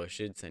behind the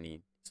bushes and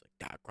he's like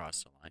that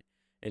across the line.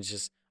 It's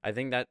just I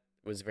think that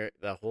was very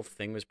the whole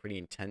thing was pretty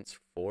intense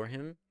for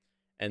him,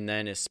 and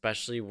then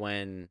especially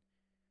when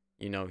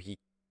he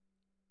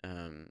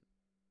um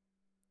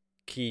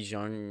Ki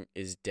Jung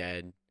is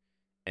dead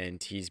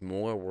and he's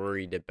more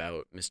worried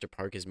about Mr.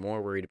 Park is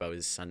more worried about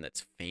his son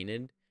that's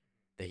fainted,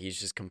 that he's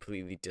just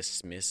completely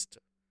dismissed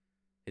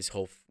this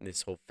whole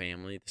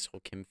family, this whole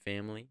Kim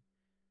family,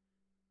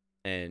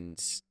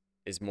 and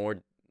is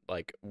more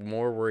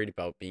worried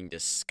about being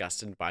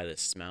disgusted by the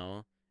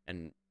smell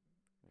and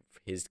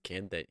his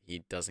kid that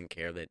he doesn't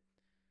care that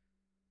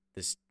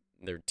this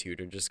their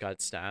tutor just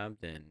got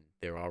stabbed and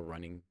they're all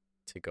running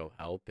to go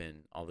help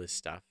and all this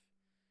stuff.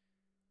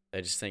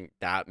 I just think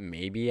that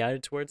may be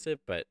added towards it,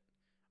 but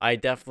I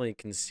definitely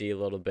can see a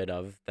little bit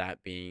of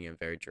that being a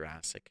very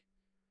drastic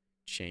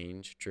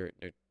change.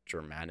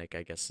 Dramatic,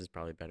 I guess, is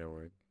probably a better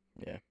word.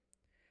 Yeah.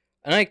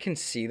 And I can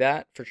see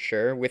that for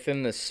sure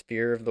within the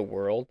sphere of the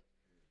world,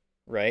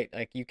 right?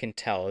 Like you can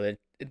tell that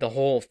the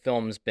whole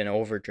film's been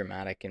over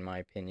dramatic in my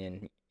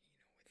opinion.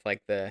 With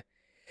like the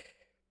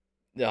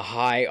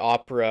high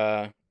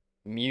opera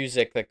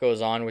music that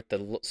goes on with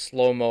the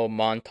slow-mo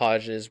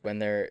montages when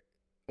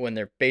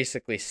they're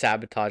basically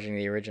sabotaging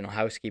the original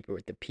housekeeper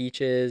with the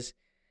peaches.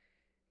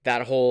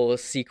 That whole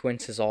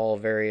sequence is all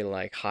very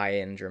like high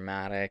and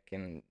dramatic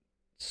and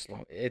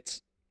slow.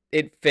 It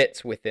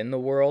fits within the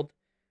world.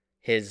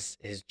 His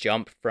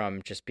jump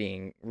from just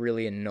being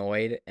really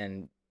annoyed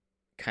and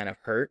kind of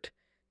hurt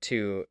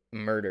to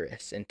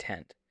murderous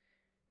intent,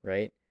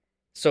 right?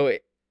 So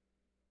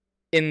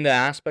in the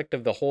aspect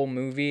of the whole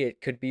movie,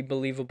 it could be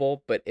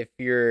believable, but if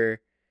you're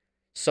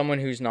someone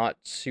who's not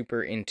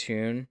super in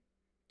tune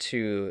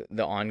to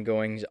the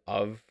ongoings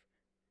of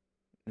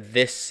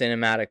this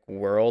cinematic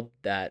world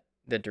that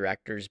the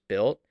directors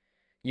built,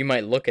 you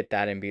might look at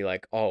that and be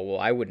like, "Oh, well,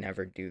 I would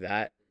never do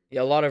that."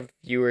 Yeah, a lot of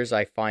viewers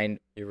I find,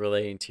 You're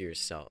relating to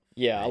yourself,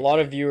 yeah, a right? lot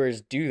Yeah. of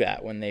viewers do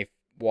that when they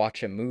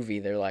watch a movie.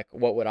 They're like,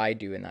 "What would I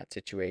do in that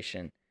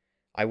situation?"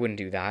 I wouldn't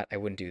do that. I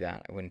wouldn't do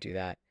that. I wouldn't do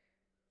that.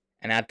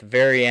 And at the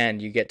very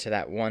end, you get to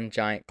that one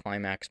giant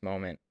climax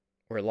moment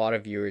where a lot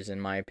of viewers, in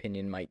my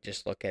opinion, might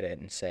just look at it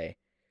and say,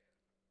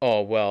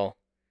 "Oh, well,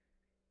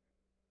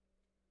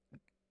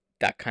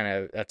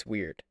 that's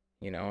weird."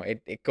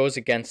 It goes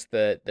against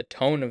the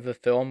tone of the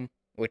film,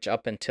 which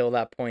up until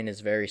that point is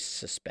very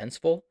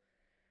suspenseful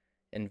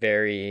and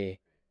very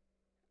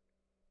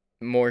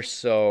more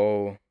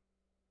so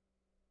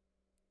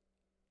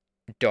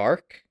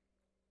dark,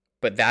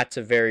 but that's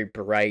a very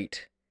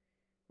bright,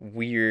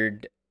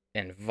 weird,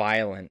 and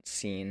violent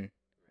scene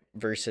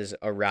versus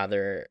a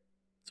rather,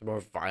 It's more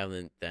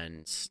violent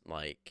than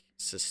like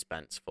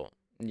suspenseful.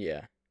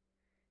 yeah,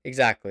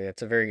 exactly.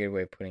 That's a very good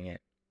way of putting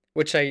it.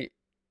 Which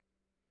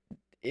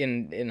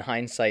in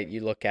hindsight,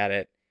 you look at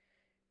it,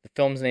 the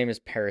film's name is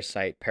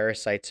Parasite.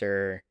 Parasites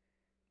are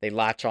they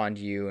latch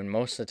onto you, and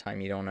most of the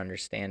time you don't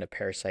understand a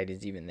parasite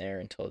is even there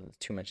until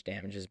too much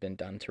damage has been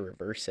done to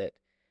reverse it.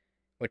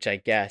 Which I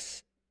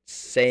guess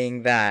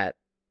saying that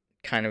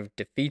kind of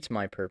defeats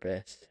my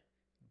purpose,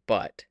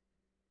 but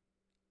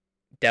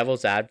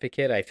devil's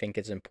advocate, I think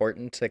it's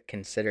important to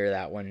consider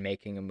that when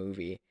making a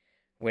movie.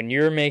 When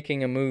you're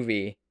making a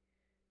movie,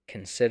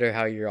 consider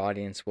how your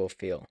audience will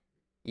feel,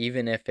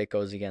 even if it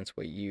goes against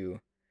what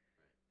you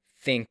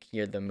think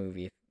the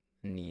movie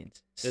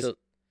needs. There's So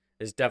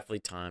there's definitely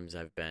times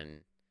I've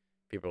been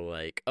people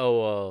like,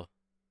 oh well,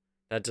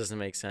 that doesn't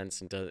make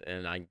sense,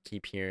 and I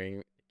keep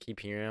hearing.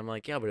 I'm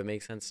like, yeah, but it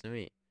makes sense to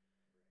me.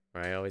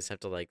 Right? I always have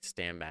to like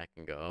stand back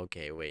and go,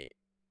 okay, wait,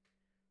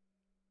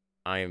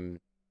 I'm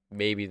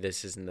maybe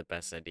this isn't the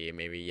best idea.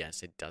 Maybe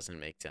yes, it doesn't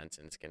make sense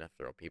and it's gonna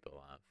throw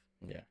people off.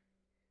 yeah,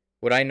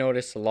 what I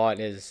notice a lot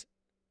is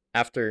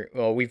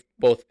we've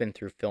both been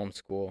through film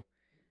school,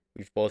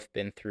 we've both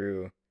been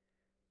through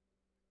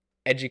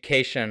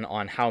education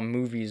on how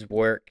movies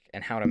work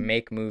and how to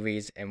make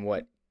movies and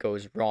what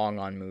goes wrong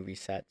on movie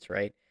sets,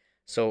 right?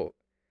 So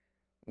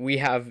we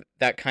have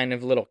that kind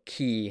of little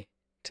key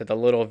to the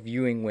little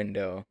viewing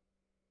window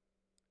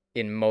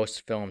in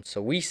most films.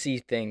 So we see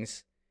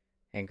things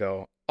and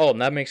go, "Oh,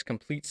 that makes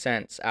complete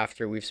sense,"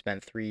 after we've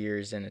spent 3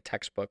 years in a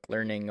textbook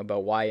learning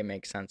about why it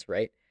makes sense,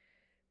 right?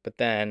 But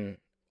then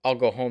I'll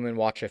go home and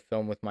watch a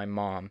film with my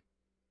mom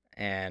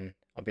and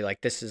I'll be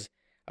like, "This is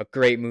a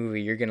great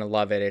movie. You're going to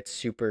love it. It's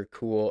super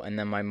cool." And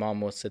then my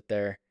mom will sit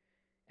there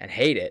and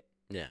hate it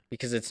Yeah.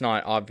 because it's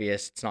not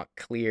obvious, it's not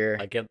clear.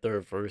 I get the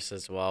reverse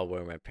as well,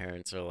 where my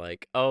parents are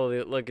like, "Oh,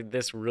 look at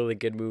this really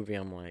good movie."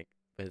 I'm like,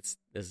 "But this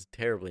is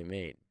terribly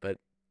made." But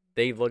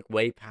they look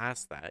way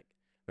past that.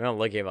 We're not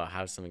looking about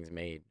how something's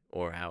made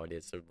or how it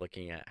is. They're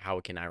looking at how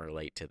can I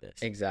relate to this.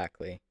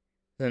 Exactly.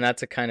 And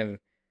that's a kind of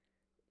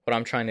what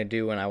I'm trying to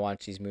do when I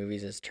watch these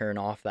movies is turn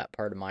off that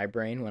part of my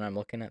brain when I'm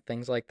looking at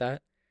things like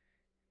that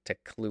to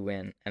clue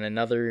in. And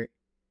another,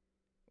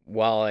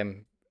 while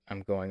I'm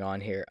going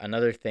on here,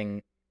 another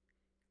thing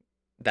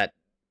that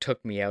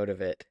took me out of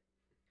it,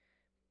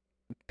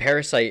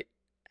 Parasite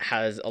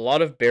has a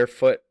lot of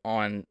barefoot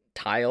on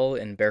tile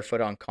and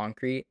barefoot on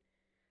concrete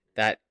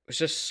that was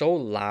just so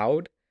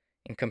loud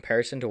in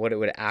comparison to what it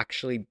would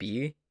actually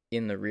be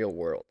in the real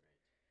world.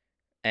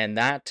 And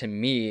that to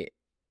me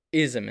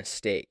is a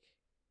mistake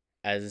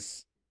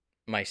as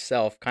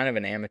myself, kind of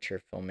an amateur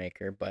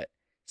filmmaker, but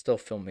still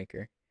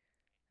filmmaker.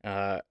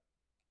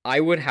 I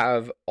would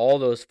have all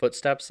those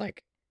footsteps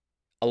like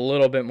a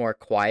little bit more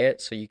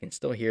quiet so you can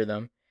still hear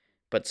them,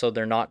 but so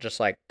they're not just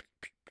like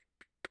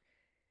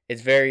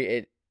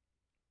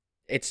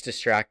it's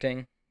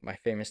distracting. My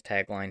famous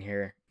tagline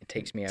here, it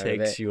takes me out of it.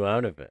 Takes you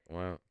out of it.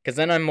 Wow. Because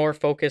then I'm more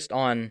focused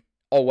on,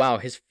 oh wow,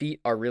 his feet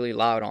are really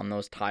loud on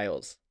those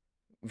tiles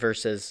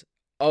versus,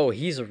 oh,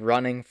 he's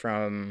running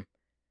from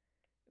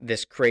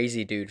this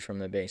crazy dude from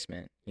the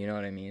basement. You know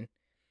what I mean?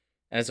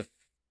 And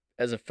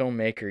as a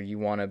filmmaker, you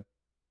want to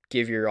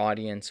give your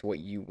audience what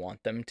you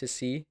want them to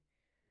see.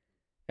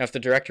 Now, if the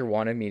director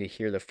wanted me to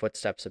hear the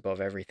footsteps above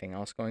everything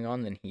else going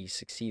on, then he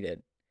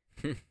succeeded.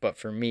 But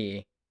for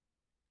me,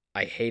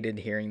 I hated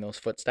hearing those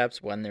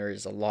footsteps when there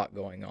is a lot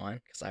going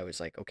on because I was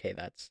like, okay,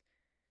 that's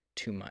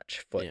too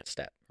much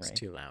footstep, right? It's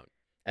too loud.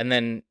 And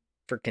then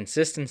for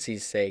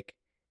consistency's sake,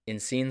 in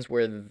scenes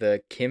where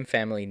the Kim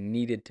family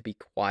needed to be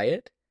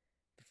quiet,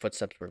 the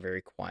footsteps were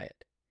very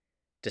quiet,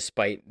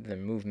 despite the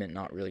movement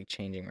not really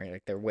changing, right?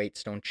 Like their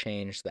weights don't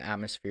change, the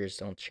atmospheres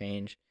don't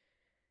change,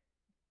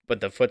 but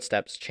the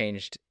footsteps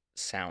changed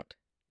sound.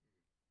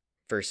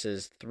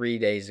 Versus 3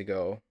 days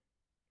ago,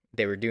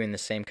 they were doing the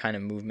same kind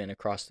of movement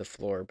across the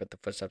floor, but the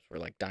footsteps were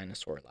like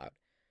dinosaur loud.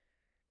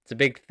 It's a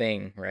big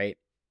thing, right?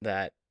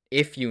 That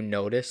if you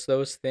notice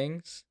those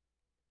things,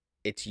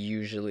 it's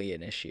usually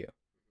an issue.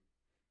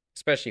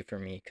 Especially for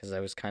me, because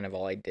that was kind of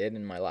all I did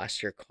in my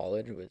last year of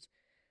college was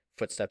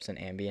footsteps and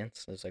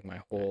ambience. It was like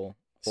my whole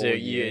So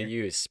year.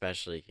 you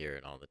especially hear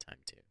it all the time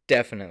too.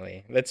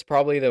 Definitely. That's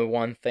probably the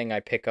one thing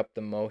I pick up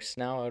the most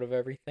now out of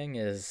everything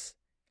is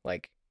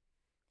like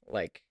The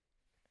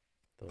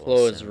little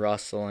clothes sound.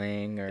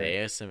 rustling The or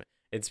ASMR.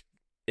 It's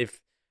if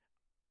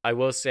I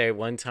will say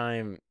one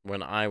time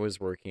when I was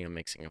working on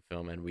mixing a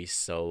film and we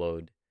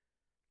soloed,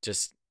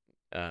 just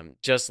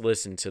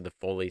listen to the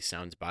Foley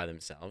sounds by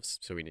themselves,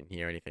 so we didn't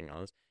hear anything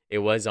else. It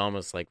was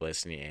almost like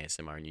listening to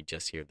ASMR, and you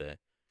just hear the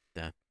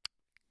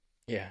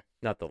yeah.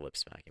 not the lip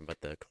smacking,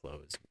 but the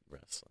clothes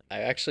rustling. I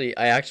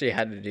actually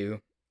had to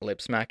do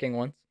lip smacking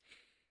once.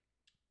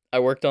 I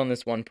worked on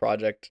this one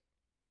project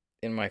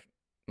in my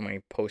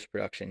post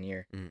production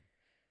year. Mm.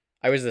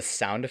 I was the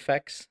sound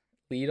effects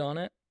lead on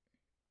it.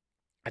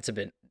 That's a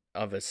bit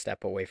of a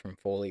step away from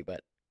Foley,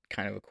 but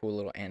kind of a cool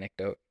little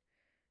anecdote.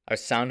 I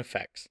was sound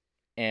effects,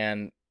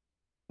 and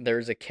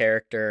there's a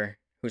character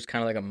who's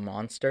kind of like a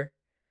monster,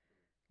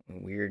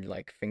 weird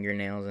like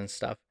fingernails and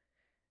stuff.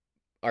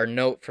 Our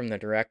note from the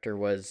director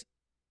was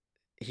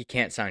he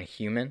can't sound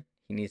human.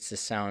 He needs to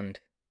sound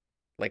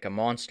like a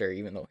monster,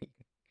 even though he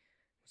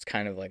was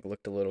kind of like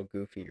looked a little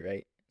goofy,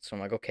 right? So I'm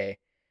like, okay.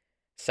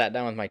 Sat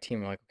down with my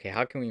team. I'm like, okay,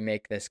 how can we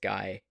make this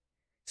guy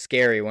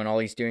scary when all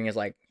he's doing is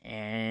like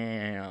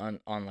on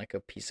like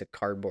a piece of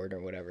cardboard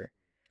or whatever?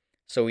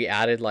 So we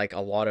added like a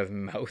lot of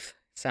mouth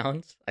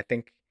sounds. I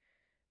think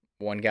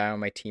one guy on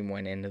my team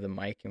went into the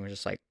mic and was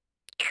just like,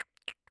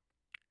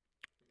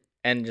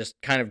 and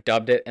just kind of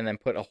dubbed it and then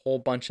put a whole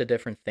bunch of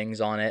different things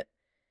on it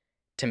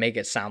to make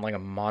it sound like a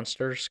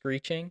monster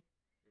screeching.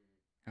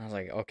 And I was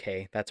like,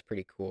 okay, that's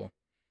pretty cool.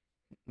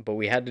 But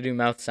we had to do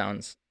mouth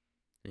sounds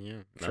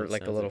Yeah, for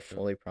like a little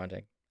Foley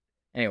project.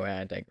 Anyway,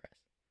 I digress.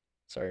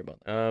 Sorry about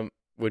that.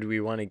 Would we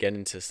want to get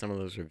into some of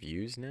those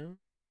reviews now?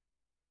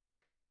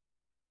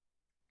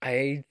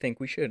 I think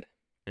we should.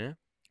 Yeah.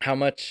 How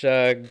much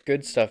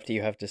good stuff do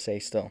you have to say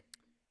still?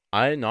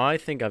 I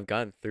think I've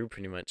gotten through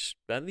pretty much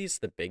at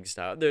least the big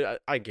stuff.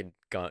 I could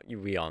go.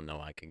 We all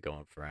know I could go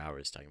on for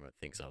hours talking about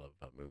things I love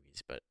about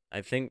movies, but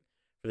I think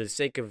for the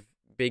sake of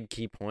big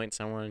key points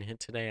I want to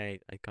hit today,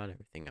 I got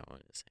everything I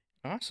wanted to say.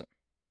 Awesome.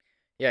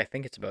 Yeah, I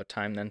think it's about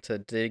time then to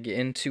dig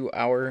into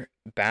our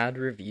bad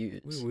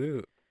reviews. Woo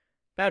woo.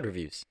 Bad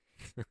reviews.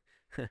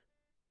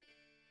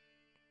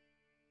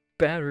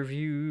 Bad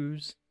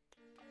reviews.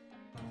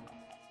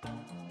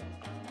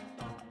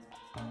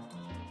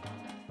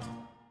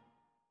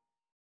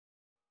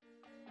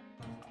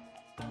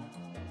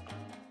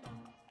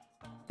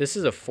 This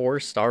is a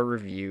 4-star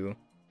review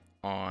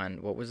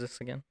on, what was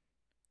this again?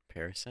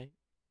 Parasite?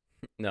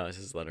 No, this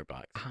is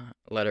Letterboxd.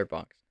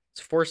 Letterboxd. It's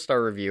a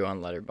 4-star review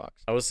on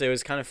Letterboxd. I will say it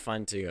was kind of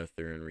fun to go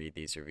through and read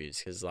these reviews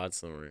because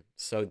lots of them were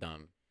so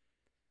dumb.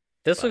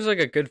 This looks like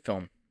a good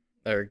film,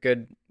 or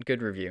good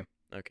review.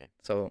 Okay.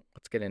 So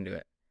let's get into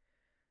it.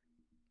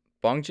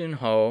 Bong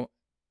Joon-Ho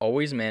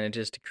always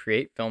manages to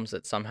create films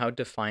that somehow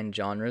define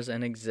genres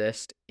and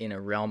exist in a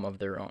realm of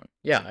their own.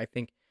 Yeah, I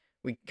think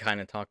we kind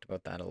of talked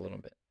about that a little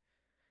bit.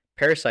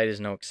 Parasite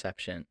is no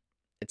exception.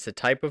 It's the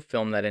type of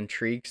film that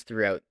intrigues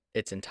throughout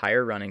its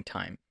entire running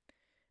time,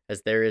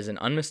 as there is an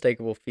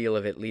unmistakable feel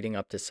of it leading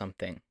up to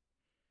something.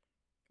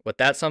 What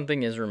that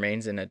something is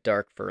remains in the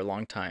dark for a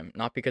long time,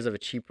 not because of a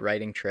cheap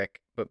writing trick,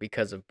 but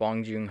because of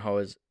Bong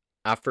Joon-Ho's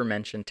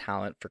aforementioned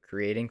talent for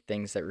creating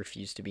things that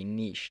refuse to be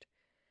niched.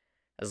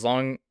 As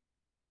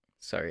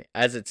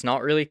it's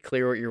not really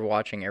clear what you're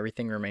watching,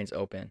 everything remains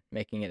open,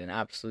 making it an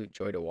absolute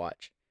joy to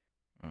watch.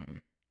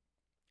 Um,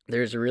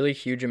 there's a really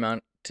huge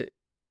amount to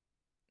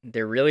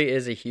There really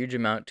is a huge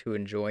amount to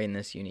enjoy in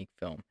this unique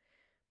film,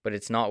 but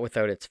it's not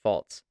without its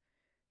faults.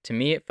 To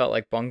me, it felt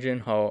like Bong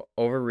Joon-ho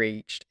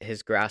overreached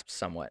his grasp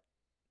somewhat.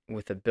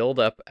 With a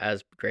build-up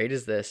as great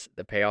as this,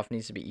 the payoff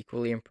needs to be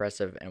equally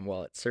impressive, and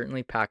while it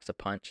certainly packs a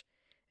punch,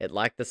 it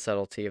lacked the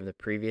subtlety of the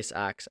previous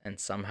acts and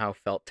somehow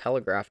felt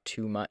telegraphed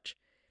too much.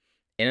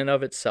 In and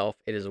of itself,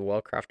 it is a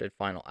well-crafted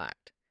final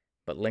act,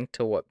 but linked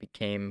to what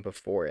became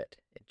before it,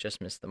 it just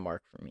missed the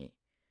mark for me.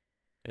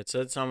 It's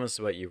almost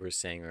what you were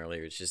saying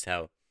earlier. It's just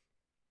how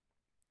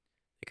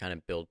they kind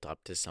of built up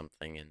to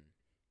something, and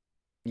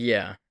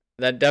Yeah,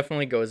 that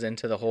definitely goes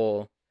into the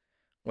whole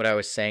what I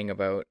was saying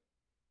about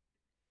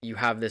you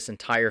have this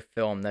entire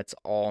film that's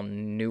all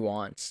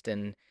nuanced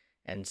and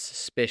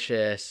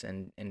suspicious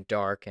and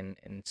dark and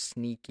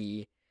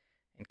sneaky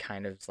and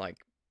kind of like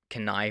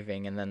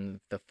conniving, and then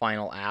the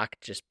final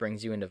act just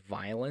brings you into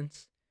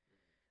violence.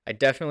 I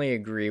definitely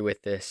agree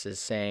with this as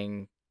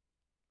saying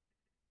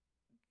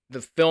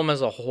the film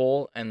as a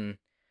whole, and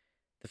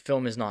the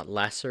film is not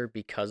lesser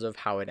because of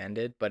how it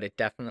ended, but it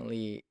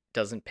definitely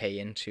doesn't pay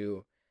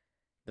into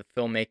the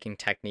filmmaking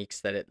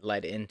techniques that it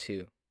led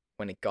into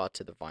when it got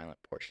to the violent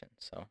portion.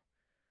 So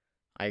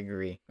I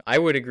agree. I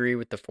would agree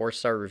with the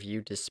 4-star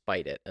review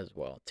despite it as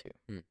well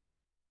too.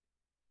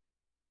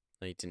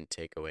 they didn't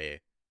take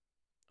away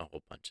a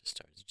whole bunch of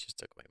stars. It just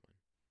took away one.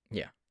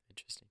 Yeah.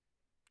 Interesting.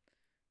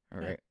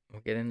 All Yeah. right.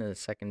 We'll get into the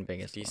second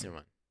biggest Decent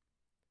one.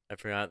 I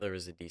forgot there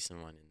was a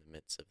decent one in the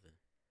midst of the.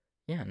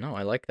 Yeah, no,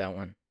 I like that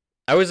one.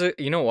 I was,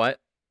 you know what?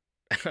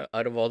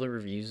 Out of all the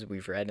reviews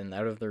we've read and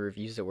out of the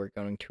reviews that we're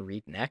going to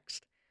read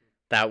next,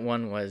 that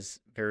one was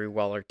very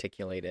well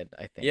articulated,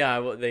 I think. Yeah,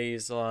 well, they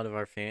use a lot of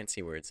our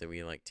fancy words that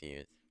we like to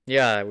use.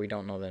 Yeah, we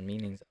don't know the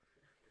meanings of.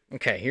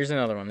 Okay, here's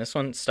another one. This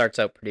one starts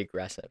out pretty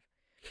aggressive.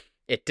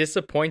 It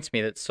disappoints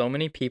me that so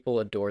many people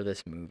adore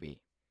this movie.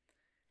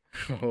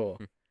 Oh.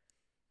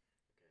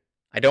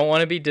 I don't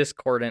want to be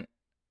discordant.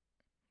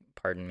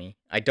 Pardon me.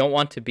 I don't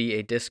want to be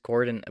a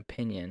discordant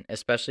opinion,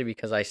 especially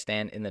because I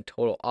stand in the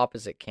total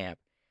opposite camp.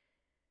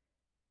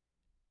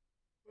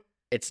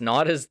 It's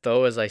not as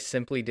though as I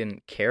simply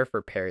didn't care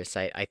for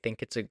Parasite. I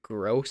think it's a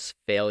gross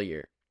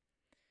failure.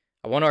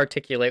 I want to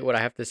articulate what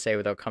I have to say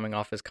without coming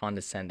off as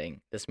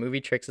condescending. This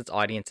movie tricks its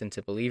audience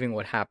into believing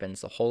what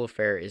happens. The whole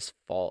affair is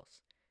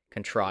false,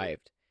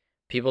 contrived.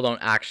 People don't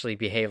actually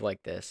behave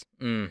like this.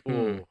 Ooh.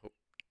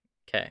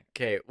 Okay.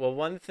 Okay. Well,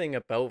 one thing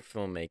about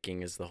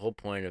filmmaking is the whole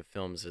point of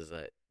films is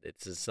that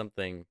it's just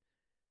something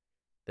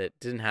that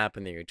didn't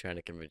happen that you're trying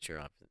to convince your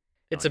audience.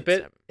 It's a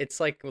bit, it's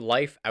like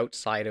life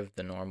outside of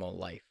the normal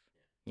life.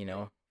 You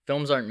know,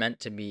 films aren't meant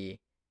to be,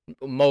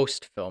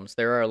 most films,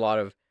 there are a lot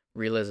of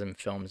realism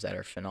films that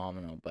are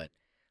phenomenal, but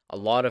a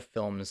lot of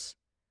films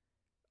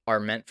are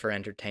meant for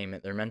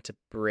entertainment. They're meant to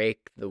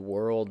break the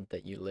world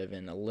that you live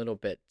in a little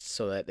bit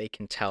so that they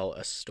can tell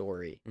a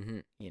story,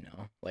 you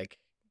know, like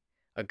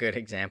a good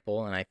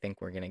example, and I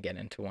think we're going to get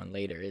into one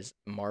later, is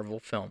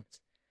Marvel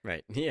films.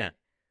 Right. Yeah.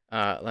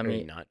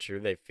 Not true.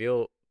 They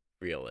feel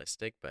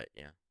realistic, but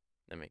yeah,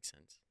 that makes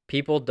sense.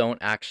 People don't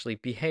actually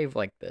behave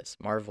like this.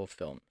 Marvel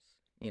films,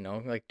 you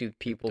know, like do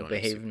people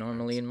behave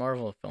normally in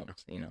Marvel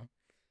films? You know.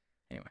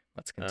 Anyway,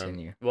 let's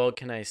continue. Well,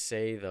 can I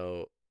say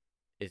though,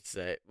 it's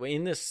that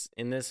in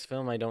this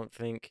film, I don't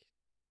think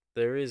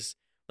there is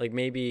like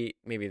maybe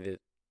that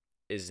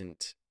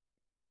isn't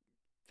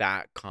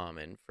that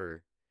common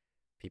for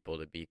people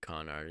to be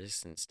con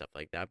artists and stuff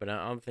like that, but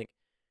I don't think.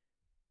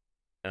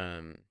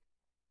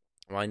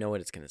 Well, I know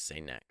what it's gonna say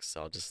next,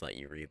 so I'll just let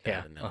you read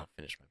that and then I'll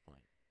finish my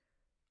point.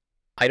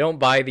 I don't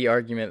buy the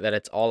argument that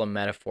it's all a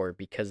metaphor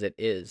because it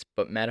is,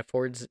 but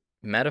metaphors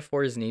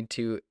need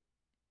to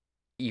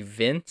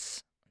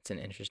evince. It's an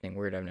interesting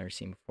word I've never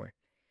seen before.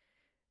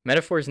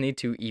 Metaphors need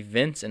to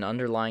evince an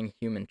underlying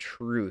human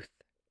truth.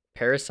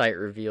 Parasite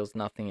reveals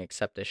nothing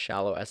except a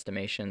shallow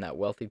estimation that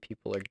wealthy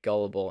people are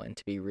gullible and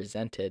to be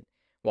resented,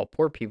 while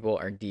poor people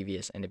are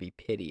devious and to be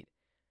pitied.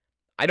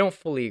 I don't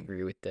fully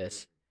agree with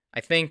this.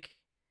 I think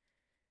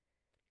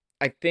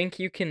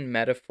you can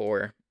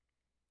metaphor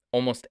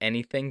almost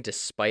anything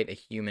despite a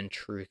human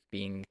truth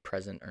being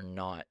present or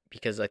not,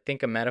 because I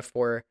think a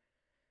metaphor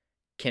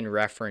can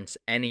reference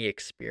any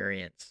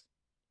experience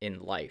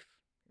in life.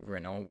 You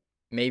know,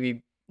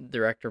 maybe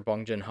director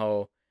Bong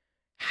Joon-ho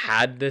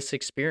had this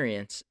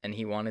experience and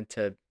he wanted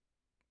to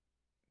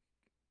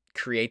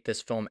create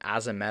this film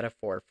as a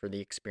metaphor for the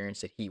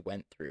experience that he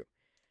went through,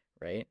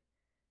 right?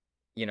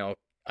 you know,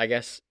 I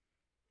guess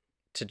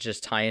to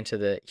just tie into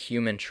the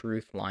human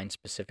truth line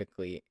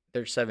specifically,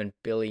 there's 7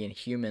 billion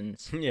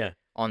humans Yeah,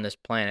 on this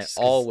planet, just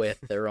all because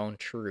with their own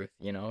truth,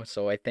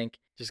 So I think,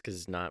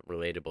 it's not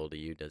relatable to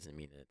you doesn't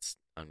mean it's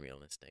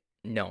unrealistic.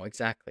 no,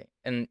 exactly.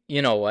 And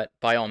you know what?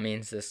 By all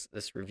means, this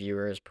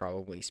reviewer is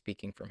probably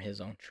speaking from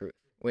his own truth,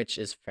 which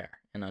is fair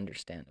and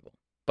understandable.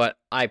 But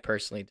I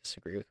personally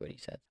disagree with what he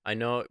said. I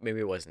know maybe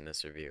it wasn't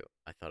this review.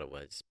 I thought it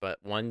was, but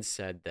one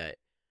said that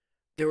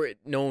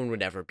no one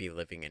would ever be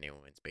living in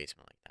anyone's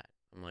basement like that.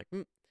 I'm like,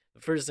 the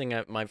first thing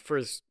my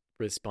first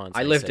response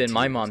I I lived said in to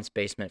my you was, mom's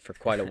basement for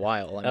quite a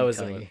while, let that me was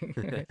tell the you.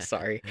 one.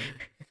 Sorry.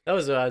 That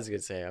was what I was gonna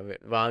say.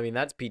 I mean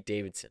that's Pete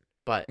Davidson,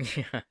 but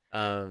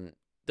Yeah.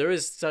 there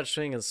is such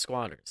thing as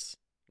squatters.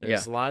 Yeah.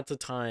 There's lots of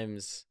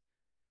times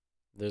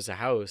there's a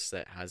house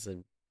that has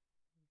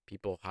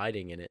people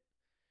hiding in it.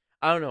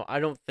 I don't know. I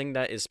don't think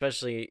that,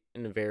 especially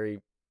in a very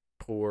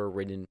poor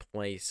ridden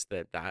place,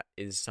 that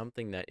is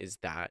something that is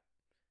that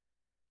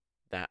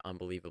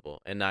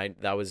unbelievable. And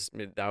that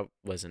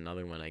was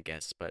another one, I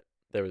guess. But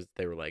they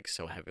were like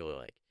so heavily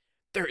like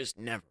there is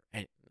never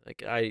any,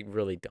 like I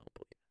really don't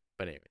believe it.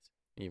 But anyways,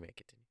 you may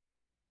continue.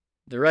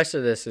 The rest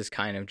of this is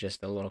kind of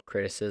just a little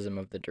criticism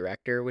of the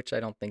director, which I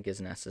don't think is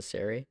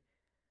necessary.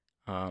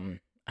 Um,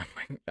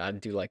 I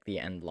do like the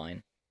end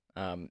line.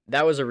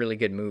 That was a really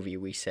good movie,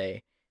 we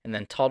say, and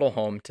then toddle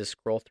home to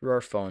scroll through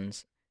our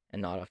phones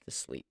and nod off to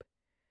sleep.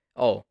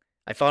 Oh,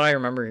 I thought I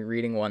remember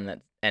reading one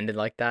that ended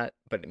like that,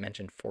 but it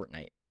mentioned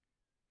Fortnite.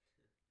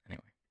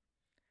 Anyway,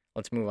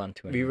 let's move on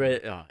to We another.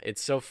 read. Oh,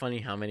 it's so funny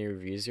how many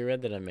reviews you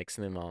read that I'm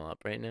mixing them all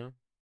up right now.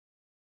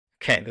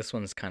 Okay, this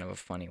one's kind of a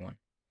funny one.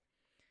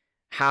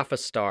 Half a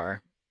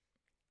star.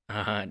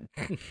 Uh,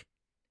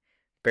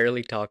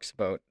 barely talks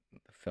about the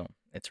film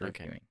it's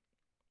Okay, reviewing.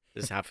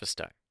 this is half a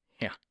star.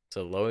 Yeah.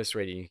 So lowest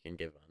rating you can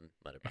give on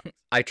Letterboxd.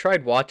 I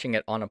tried watching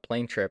it on a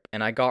plane trip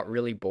and I got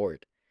really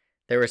bored.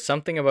 There was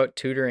something about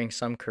tutoring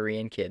some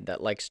Korean kid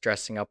that likes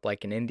dressing up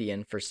like an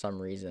Indian for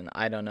some reason.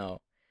 I don't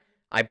know.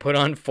 I put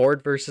on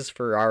Ford versus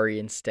Ferrari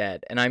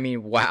instead. And I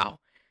mean, wow.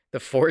 The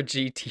Ford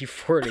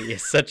GT40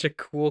 is such a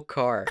cool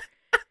car.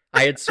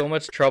 I had so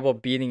much trouble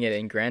beating it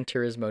in Gran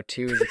Turismo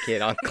 2 as a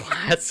kid on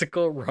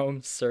classical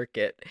Rome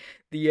circuit.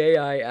 The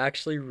AI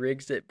actually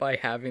rigs it by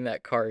having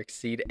that car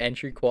exceed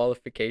entry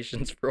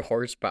qualifications for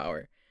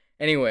horsepower.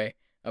 Anyway,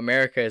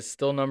 America is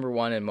still number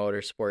one in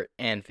motorsport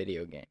and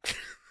video games.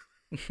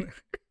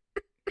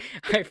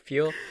 I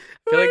feel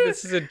like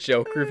this is a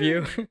joke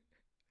review.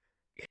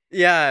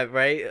 Yeah,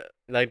 right.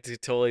 Like to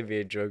totally be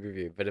a joke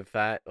review, but if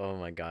that, oh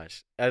my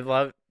gosh,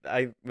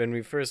 when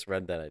we first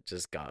read that, it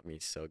just got me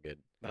so good.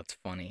 That's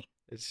funny.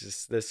 It's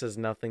just this has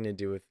nothing to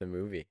do with the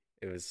movie.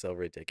 It was so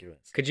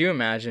ridiculous. Could you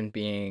imagine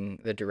being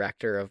the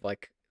director of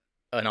like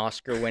an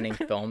Oscar-winning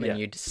film Yeah. and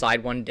you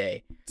decide one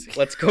day,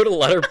 let's go to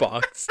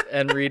Letterboxd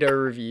and read our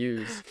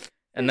reviews,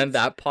 and then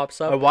that pops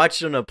I up?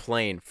 watched it on a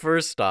plane.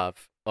 First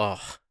off,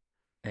 oh,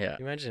 Yeah. can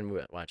you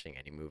imagine watching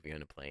any movie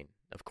on a plane?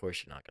 Of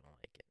course, you're not gonna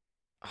like it.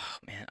 Oh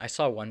man, I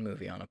saw one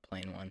movie on a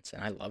plane once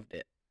and I loved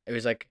it. It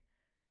was like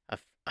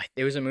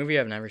it was a movie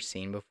I've never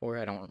seen before.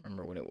 I don't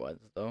remember what it was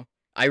though.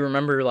 I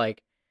remember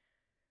like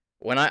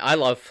when I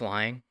love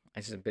flying.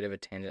 This is a bit of a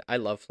tangent. I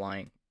love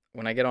flying.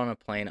 When I get on a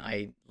plane,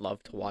 I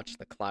love to watch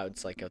the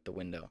clouds like out the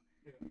window.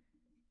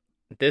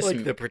 This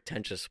Like the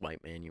pretentious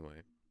white man you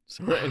are.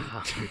 So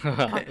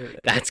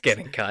that's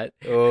getting cut.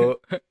 Oh,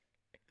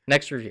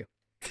 Next review.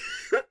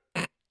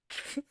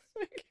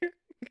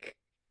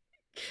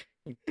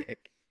 You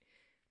dick.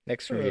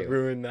 Next review.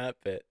 ruin that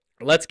bit.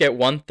 Let's get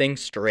one thing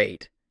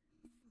straight.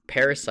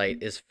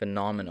 Parasite is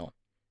phenomenal.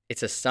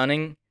 It's a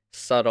stunning,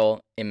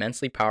 subtle,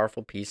 immensely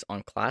powerful piece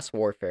on class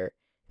warfare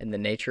and the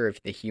nature of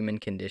the human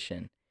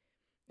condition.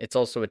 It's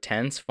also a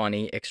tense,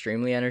 funny,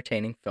 extremely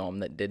entertaining film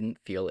that didn't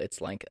feel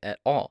its length at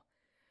all.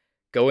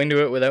 Go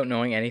into it without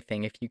knowing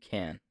anything if you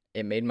can.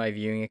 It made my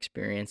viewing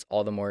experience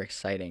all the more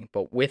exciting.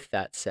 But with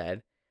that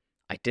said,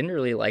 I didn't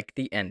really like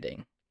the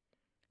ending.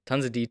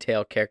 Tons of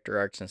detail, character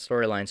arcs, and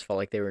storylines felt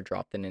like they were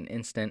dropped in an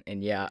instant,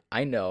 and yeah,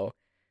 I know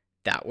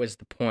that was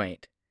the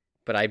point.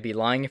 But I'd be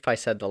lying if I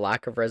said the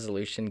lack of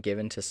resolution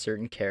given to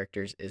certain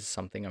characters is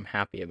something I'm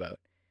happy about.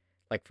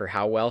 Like for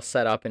how well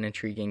set up and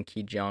intriguing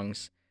Ki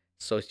Jung's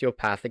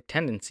sociopathic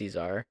tendencies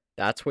are,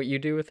 that's what you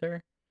do with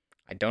her?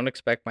 I don't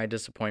expect my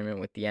disappointment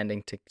with the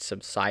ending to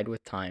subside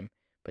with time,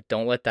 but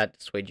don't let that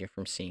dissuade you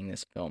from seeing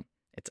this film.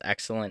 It's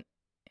excellent,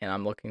 and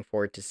I'm looking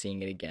forward to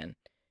seeing it again.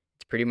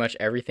 It's pretty much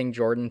everything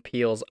Jordan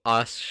Peele's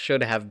Us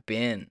should have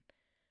been.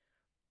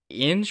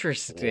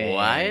 Interesting.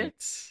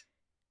 What?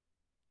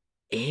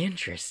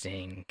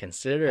 Interesting. I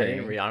Considering.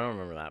 I don't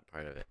remember that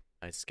part of it.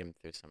 I skimmed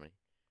through so many.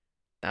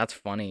 That's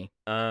funny.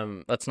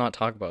 Um, Let's not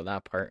talk about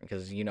that part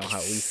because you know how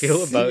we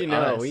feel about you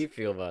know how us. we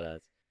feel about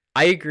us.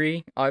 I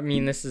agree. I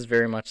mean, this is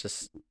very much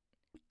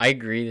I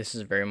agree. This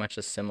is very much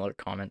a similar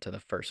comment to the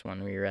first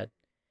one we read.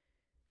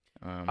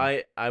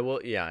 I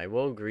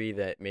will agree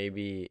that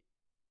maybe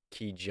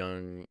Ki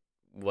Jung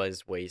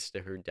was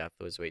wasted. Her death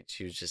was wasted.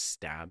 She was just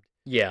stabbed.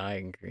 Yeah, I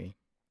agree.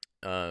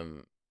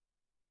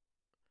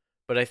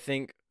 But But I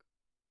think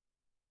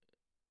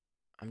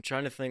I'm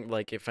trying to think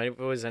like if it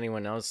was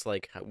anyone else,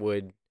 like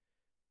would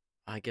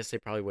I guess they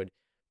probably would,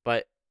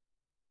 but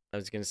I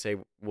was gonna say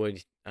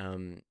would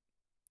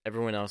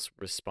everyone else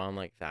respond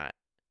like that?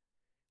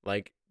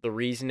 Like the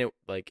reason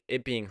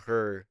it being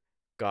her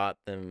got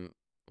them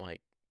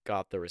like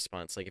got the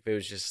response. Like if it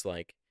was just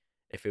like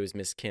if it was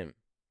Miss Kim,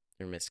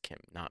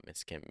 not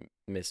Miss Kim,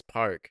 Miss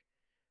Park,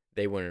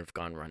 they wouldn't have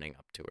gone running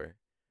up to her.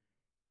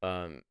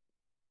 Um,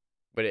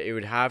 but it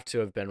would have to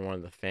have been one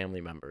of the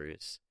family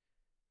members.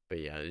 But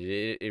yeah,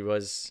 it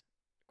was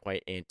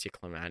quite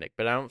anticlimactic.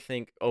 But I don't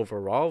think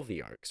overall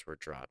the arcs were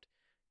dropped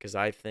because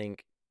I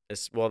think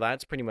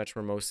that's pretty much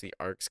where most of the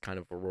arcs kind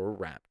of were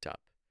wrapped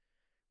up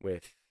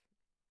with,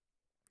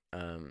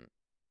 um,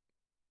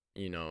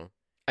 you know,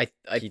 I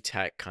Key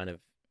Tech kind of.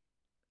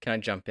 Can I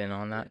jump in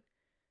on that?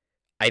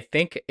 I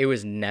think it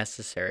was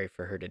necessary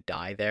for her to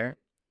die there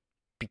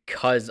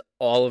because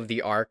all of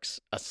the arcs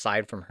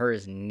aside from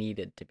hers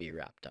needed to be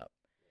wrapped up.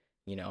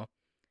 You know,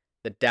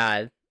 the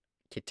dad,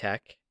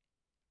 Kitek,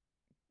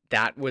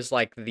 that was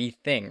like the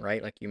thing,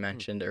 right? Like you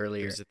mentioned It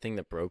earlier. was the thing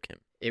that broke him.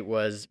 It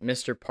was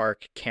Mr.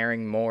 Park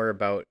caring more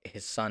about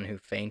his son who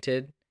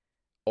fainted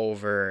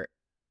over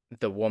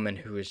the woman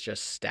who was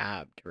just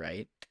stabbed,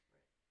 right?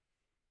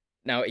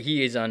 Now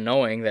he is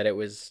unknowing that it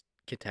was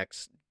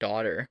Kitek's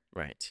daughter,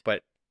 Right.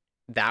 but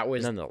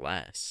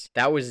Nonetheless,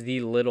 that was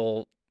the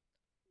little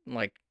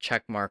like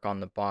check mark on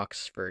the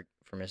box for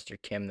Mr.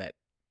 Kim that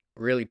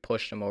really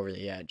pushed him over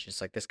the edge.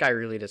 It's like this guy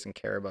really doesn't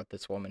care about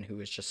this woman who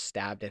was just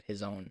stabbed at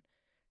his own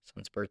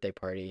son's birthday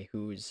party,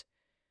 who's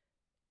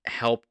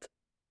helped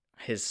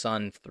his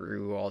son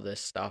through all this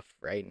stuff,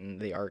 right?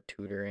 And the art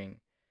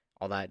tutoring,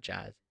 all that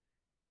jazz.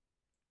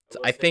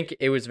 So I think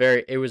it was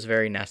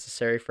very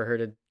necessary for her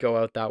to go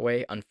out that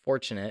way.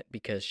 Unfortunate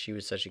because she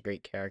was such a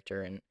great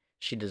character and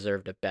she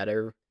deserved a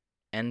better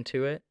end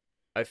to it.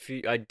 I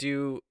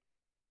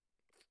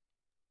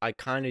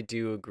kind of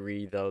do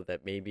agree though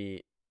that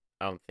maybe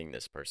I don't think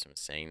this person was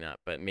saying that,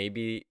 but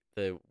maybe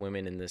the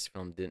women in this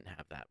film didn't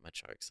have that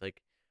much arcs.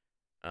 Like,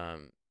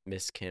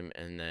 Miss Kim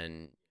and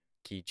then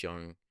Ki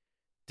Jung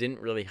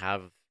didn't really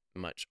have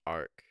much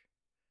arc.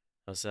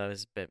 Also, that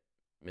was a bit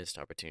missed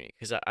opportunity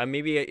because I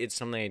maybe it's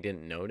something I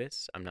didn't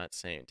notice. I'm not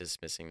saying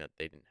dismissing that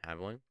they didn't have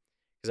one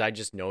because I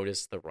just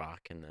noticed the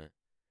Rock and the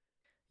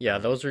Yeah,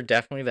 those are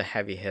definitely the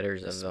heavy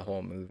hitters of the small.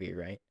 whole movie,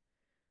 right?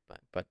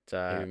 But But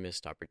maybe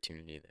missed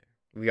opportunity there.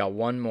 we got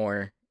one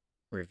more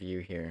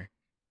review here.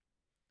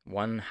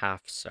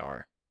 1/2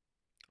 star.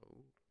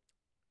 Ooh.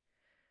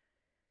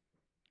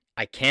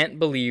 I can't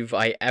believe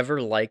I ever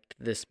liked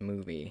this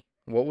movie.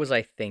 What was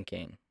I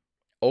thinking?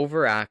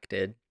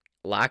 Overacted,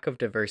 lack of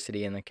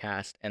diversity in the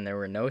cast, and there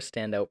were no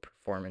standout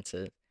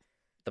performances.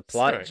 The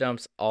plot Sorry.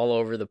 jumps all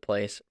over the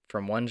place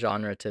from one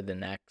genre to the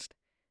next,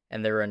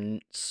 and there are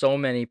so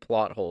many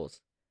plot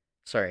holes.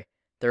 Sorry,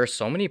 there are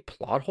so many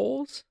plot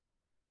holes?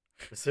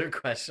 Is there a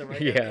question mark?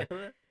 Yeah.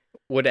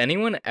 Would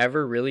anyone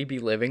ever really be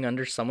living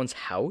under someone's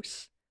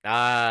house?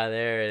 Ah,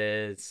 there it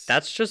is.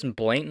 That's just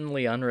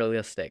blatantly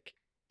unrealistic.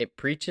 It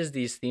preaches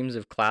these themes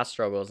of class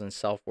struggles and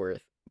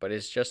self-worth, but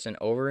is just an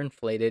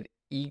overinflated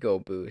ego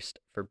boost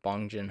for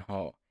Bong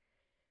Joon-Ho.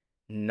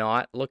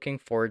 Not looking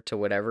forward to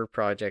whatever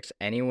projects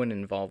anyone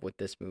involved with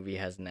this movie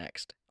has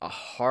next. A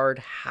hard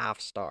 1/2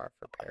 star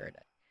for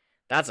Paradise.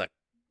 That's a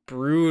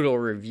brutal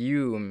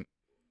review.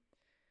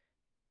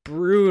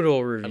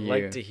 Brutal review.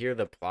 I'd like to hear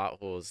the plot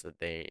holes that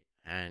they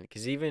had,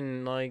 because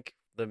even like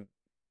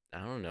I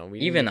don't know.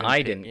 Even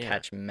I didn't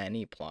catch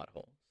many plot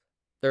holes.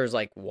 There's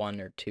like one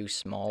or two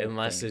small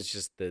unless things. it's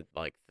just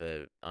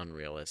the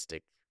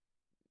unrealistic.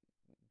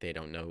 They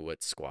don't know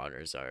what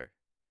squatters are.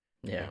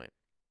 Yeah.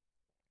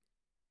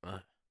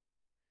 That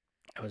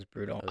was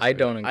brutal. was I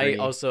brutal. don't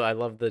agree. I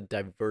love the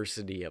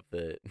diversity of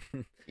the.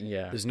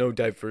 Yeah. There's no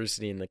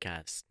diversity in the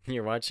cast.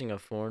 You're watching a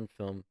foreign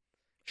film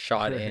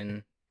shot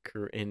in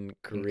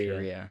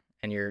Korea.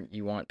 And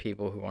you want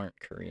people who aren't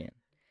Korean.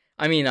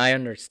 I mean, I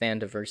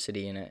understand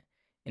diversity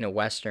in a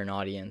Western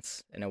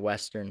audience, in a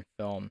Western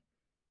film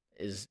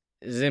is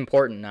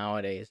important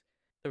nowadays.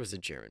 There was a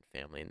German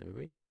family in the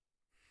movie.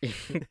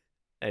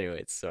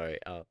 Anyway, sorry.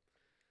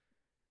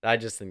 I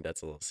just think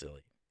that's a little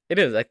silly. It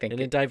is, I think. In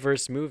a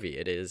diverse movie,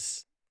 it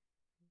is.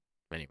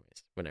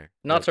 Anyways, whatever.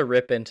 Not to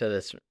rip into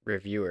this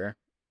reviewer,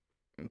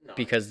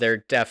 because they're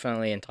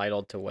definitely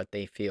entitled to what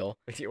they feel.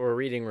 We're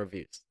reading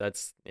reviews.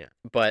 Yeah.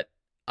 But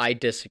I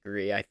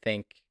disagree. I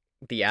think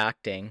the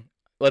acting.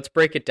 Let's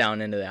break it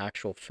down into the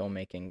actual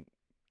filmmaking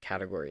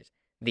categories.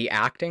 The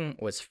acting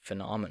was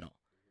phenomenal.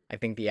 I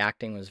think the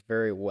acting was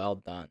very well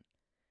done.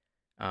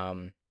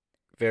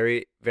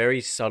 Very,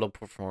 very subtle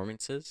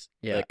performances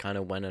that kind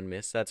of went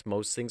unmissed. That's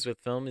most things with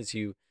film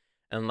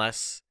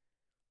unless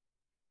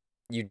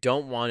you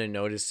don't want to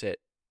notice it,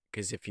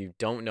 because if you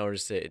don't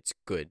notice it, it's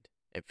good.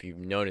 If you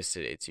notice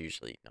it, it's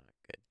usually not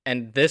good.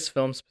 And this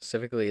film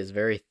specifically is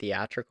very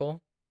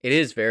theatrical. It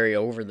is very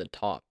over the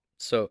top.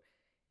 So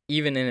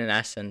even in an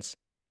essence,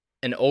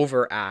 an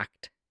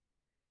overact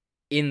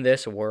in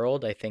this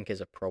world, I think, is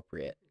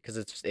appropriate because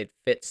it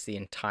fits the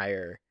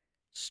entire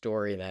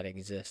story that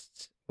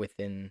exists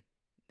within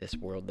this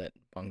world that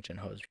Bong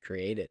Joon-ho has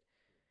created.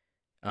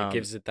 It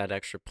gives it that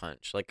extra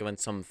punch, like when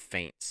someone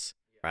faints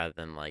rather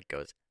than like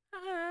goes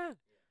ah,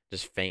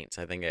 just faints.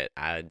 I think it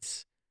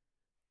adds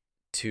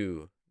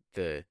to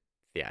the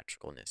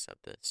theatricalness of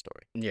the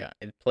story. Yeah,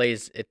 it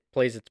plays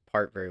its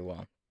part very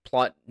well.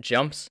 Plot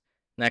jumps.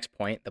 Next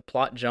point, the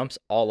plot jumps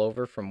all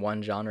over from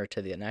one genre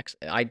to the next.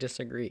 I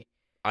disagree.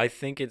 I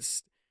think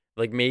it's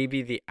like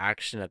maybe the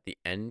action at the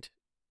end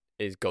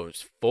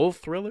goes full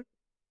thriller,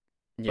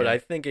 but Yeah, I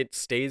think it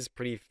stays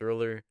pretty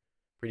thriller,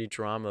 pretty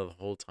drama the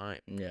whole time.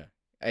 yeah.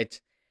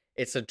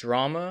 It's a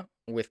drama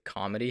with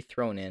comedy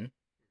thrown in.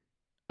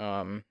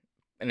 And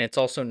it's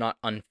also not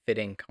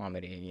unfitting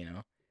comedy, you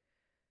know.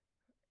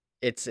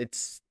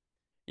 It's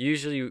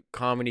Usually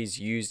comedies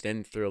used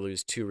in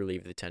thrillers to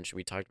relieve the tension.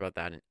 We talked about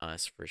that in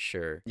Us for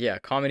sure. yeah,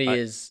 comedy But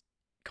is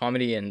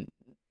comedy and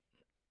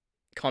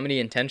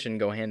tension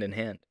go hand in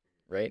hand,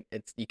 right?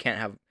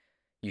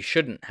 You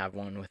shouldn't have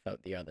one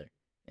without the other,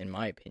 in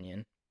my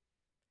opinion.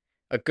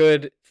 A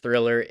good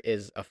thriller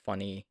has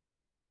funny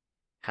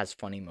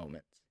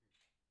moments.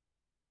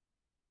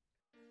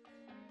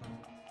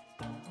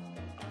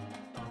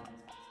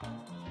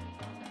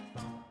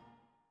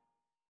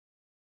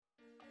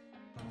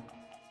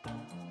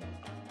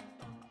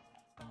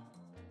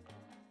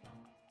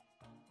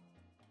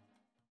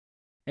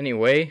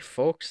 Anyway,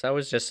 folks, that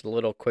was just a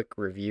little quick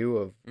review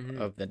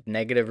of the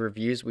negative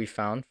reviews we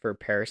found for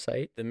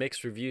Parasite. the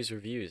mixed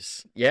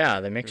reviews. Yeah,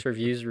 the mixed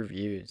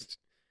reviews.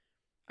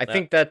 I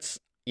think that's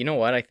you know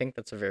what? I think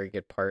that's a very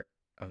good part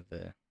of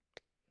the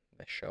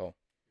show.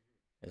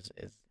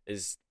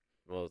 Is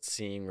well,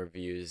 seeing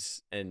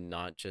reviews and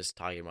not just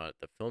talking about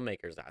the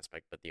filmmaker's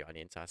aspect, but the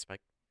audience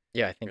aspect.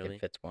 Yeah, I think Really?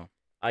 it fits well.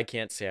 I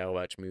can't say I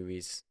watch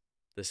movies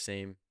the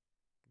same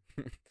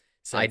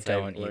since I I've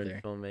don't learned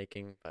either.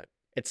 filmmaking, but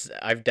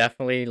I've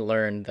definitely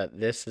learned that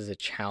this is a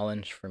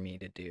challenge for me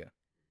to do.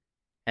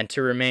 And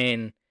to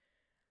remain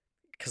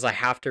cuz I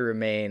have to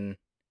remain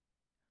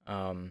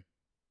um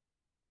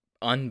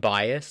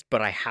unbiased,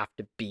 but I have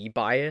to be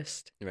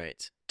biased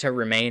right. to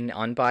remain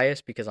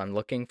unbiased because I'm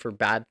looking for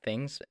bad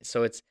things.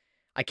 So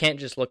I can't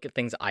just look at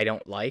things I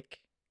don't like.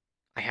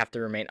 I have to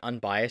remain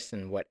unbiased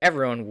in what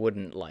everyone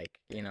wouldn't like,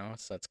 you know?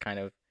 So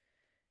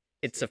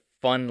it's a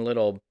fun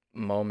little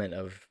moment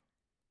of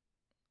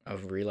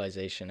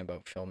realization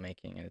about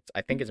filmmaking, and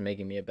I think it's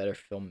making me a better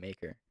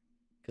filmmaker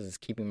because it's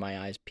keeping my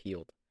eyes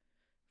peeled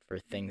for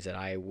things that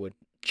I would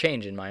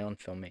change in my own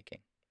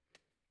filmmaking.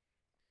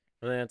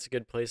 Well, that's a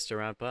good place to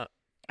wrap up.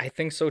 I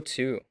think so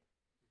too.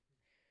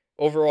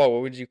 Overall,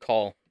 what would you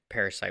call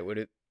Parasite? Would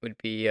it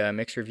be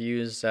mixed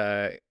reviews?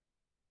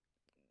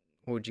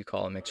 What would you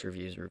call a mixed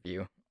reviews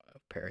review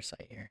of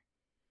Parasite here?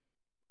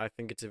 I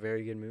think it's a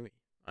very good movie.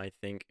 I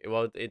think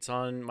it's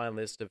on my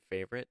list of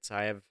favorites.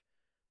 I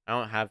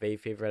don't have a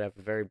favorite. I have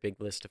a very big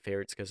list of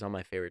favorites because all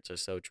my favorites are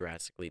so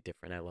drastically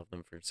different. I love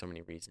them for so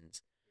many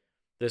reasons.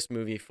 This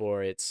movie,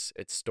 for its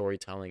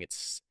storytelling,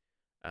 its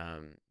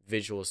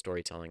visual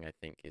storytelling, I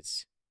think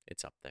it's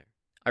up there.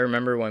 I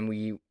remember when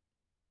we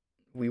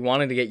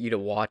wanted to get you to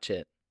watch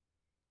it,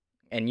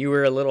 and you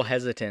were a little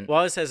hesitant. Well,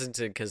 I was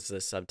hesitant because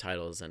the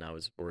subtitles, and I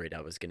was worried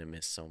I was gonna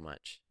miss so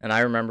much. And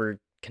I remember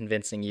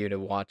convincing you to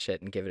watch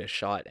it and give it a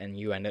shot, and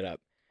you ended up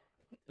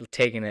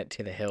taking it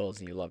to the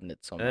hills. You loved it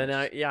so much. And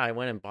I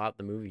went and bought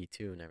the movie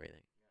too and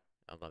everything.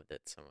 I loved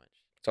it so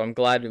much. So I'm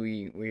glad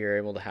we were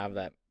able to have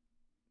that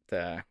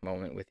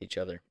moment with each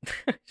other.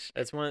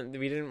 That's one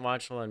we didn't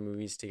watch a lot of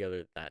movies together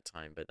at that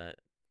time, but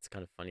it's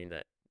kind of funny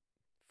that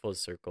full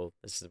circle.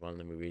 This is one of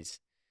the movies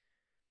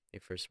we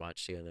first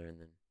watched together, and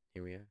then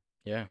here we are.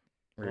 Yeah,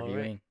 reviewing.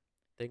 Right.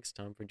 Thanks,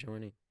 Tom, for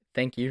joining.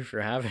 Thank you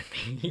for having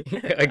me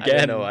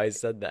again. I know I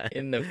said that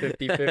in the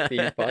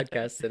 50-50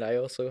 podcast that I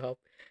also help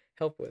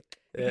with.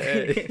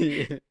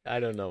 I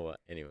don't know what.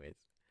 Anyways,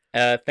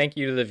 thank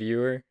you to the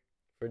viewer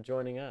for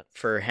joining us,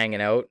 for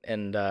hanging out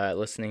and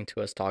listening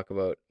to us talk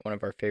about one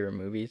of our favorite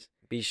movies.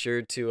 Be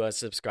sure to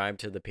subscribe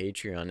to the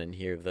Patreon and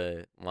hear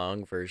the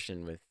long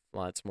version with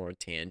lots more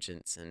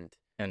tangents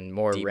and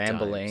more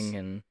rambling dives.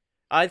 And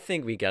I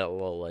think we get a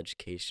little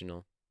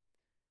educational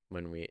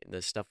when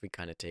the stuff we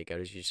kind of take out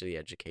is usually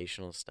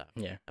educational stuff.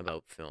 Yeah.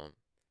 About film.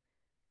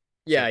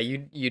 Yeah, so,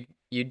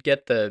 you'd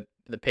get the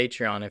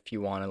Patreon if you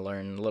want to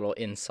learn little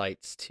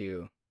insights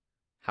to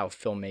how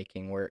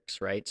filmmaking works,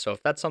 right? So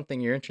if that's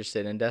something you're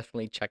interested in,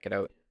 definitely check it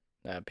out.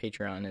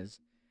 Patreon is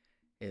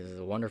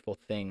a wonderful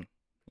thing,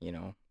 you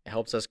know. It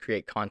helps us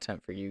create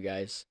content for you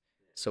guys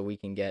so we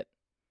can get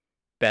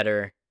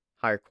better,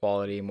 higher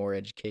quality, more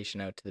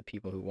education out to the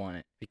people who want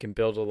it. We can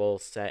build a little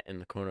set in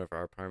the corner of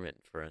our apartment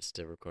for us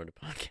to record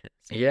a podcast.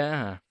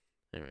 Yeah.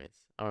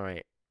 Anyways, all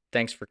right.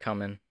 Thanks for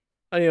coming.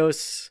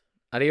 Adios.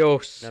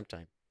 Adios. Nap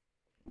time.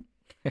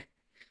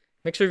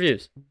 Mixed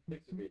reviews.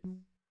 Mixed reviews.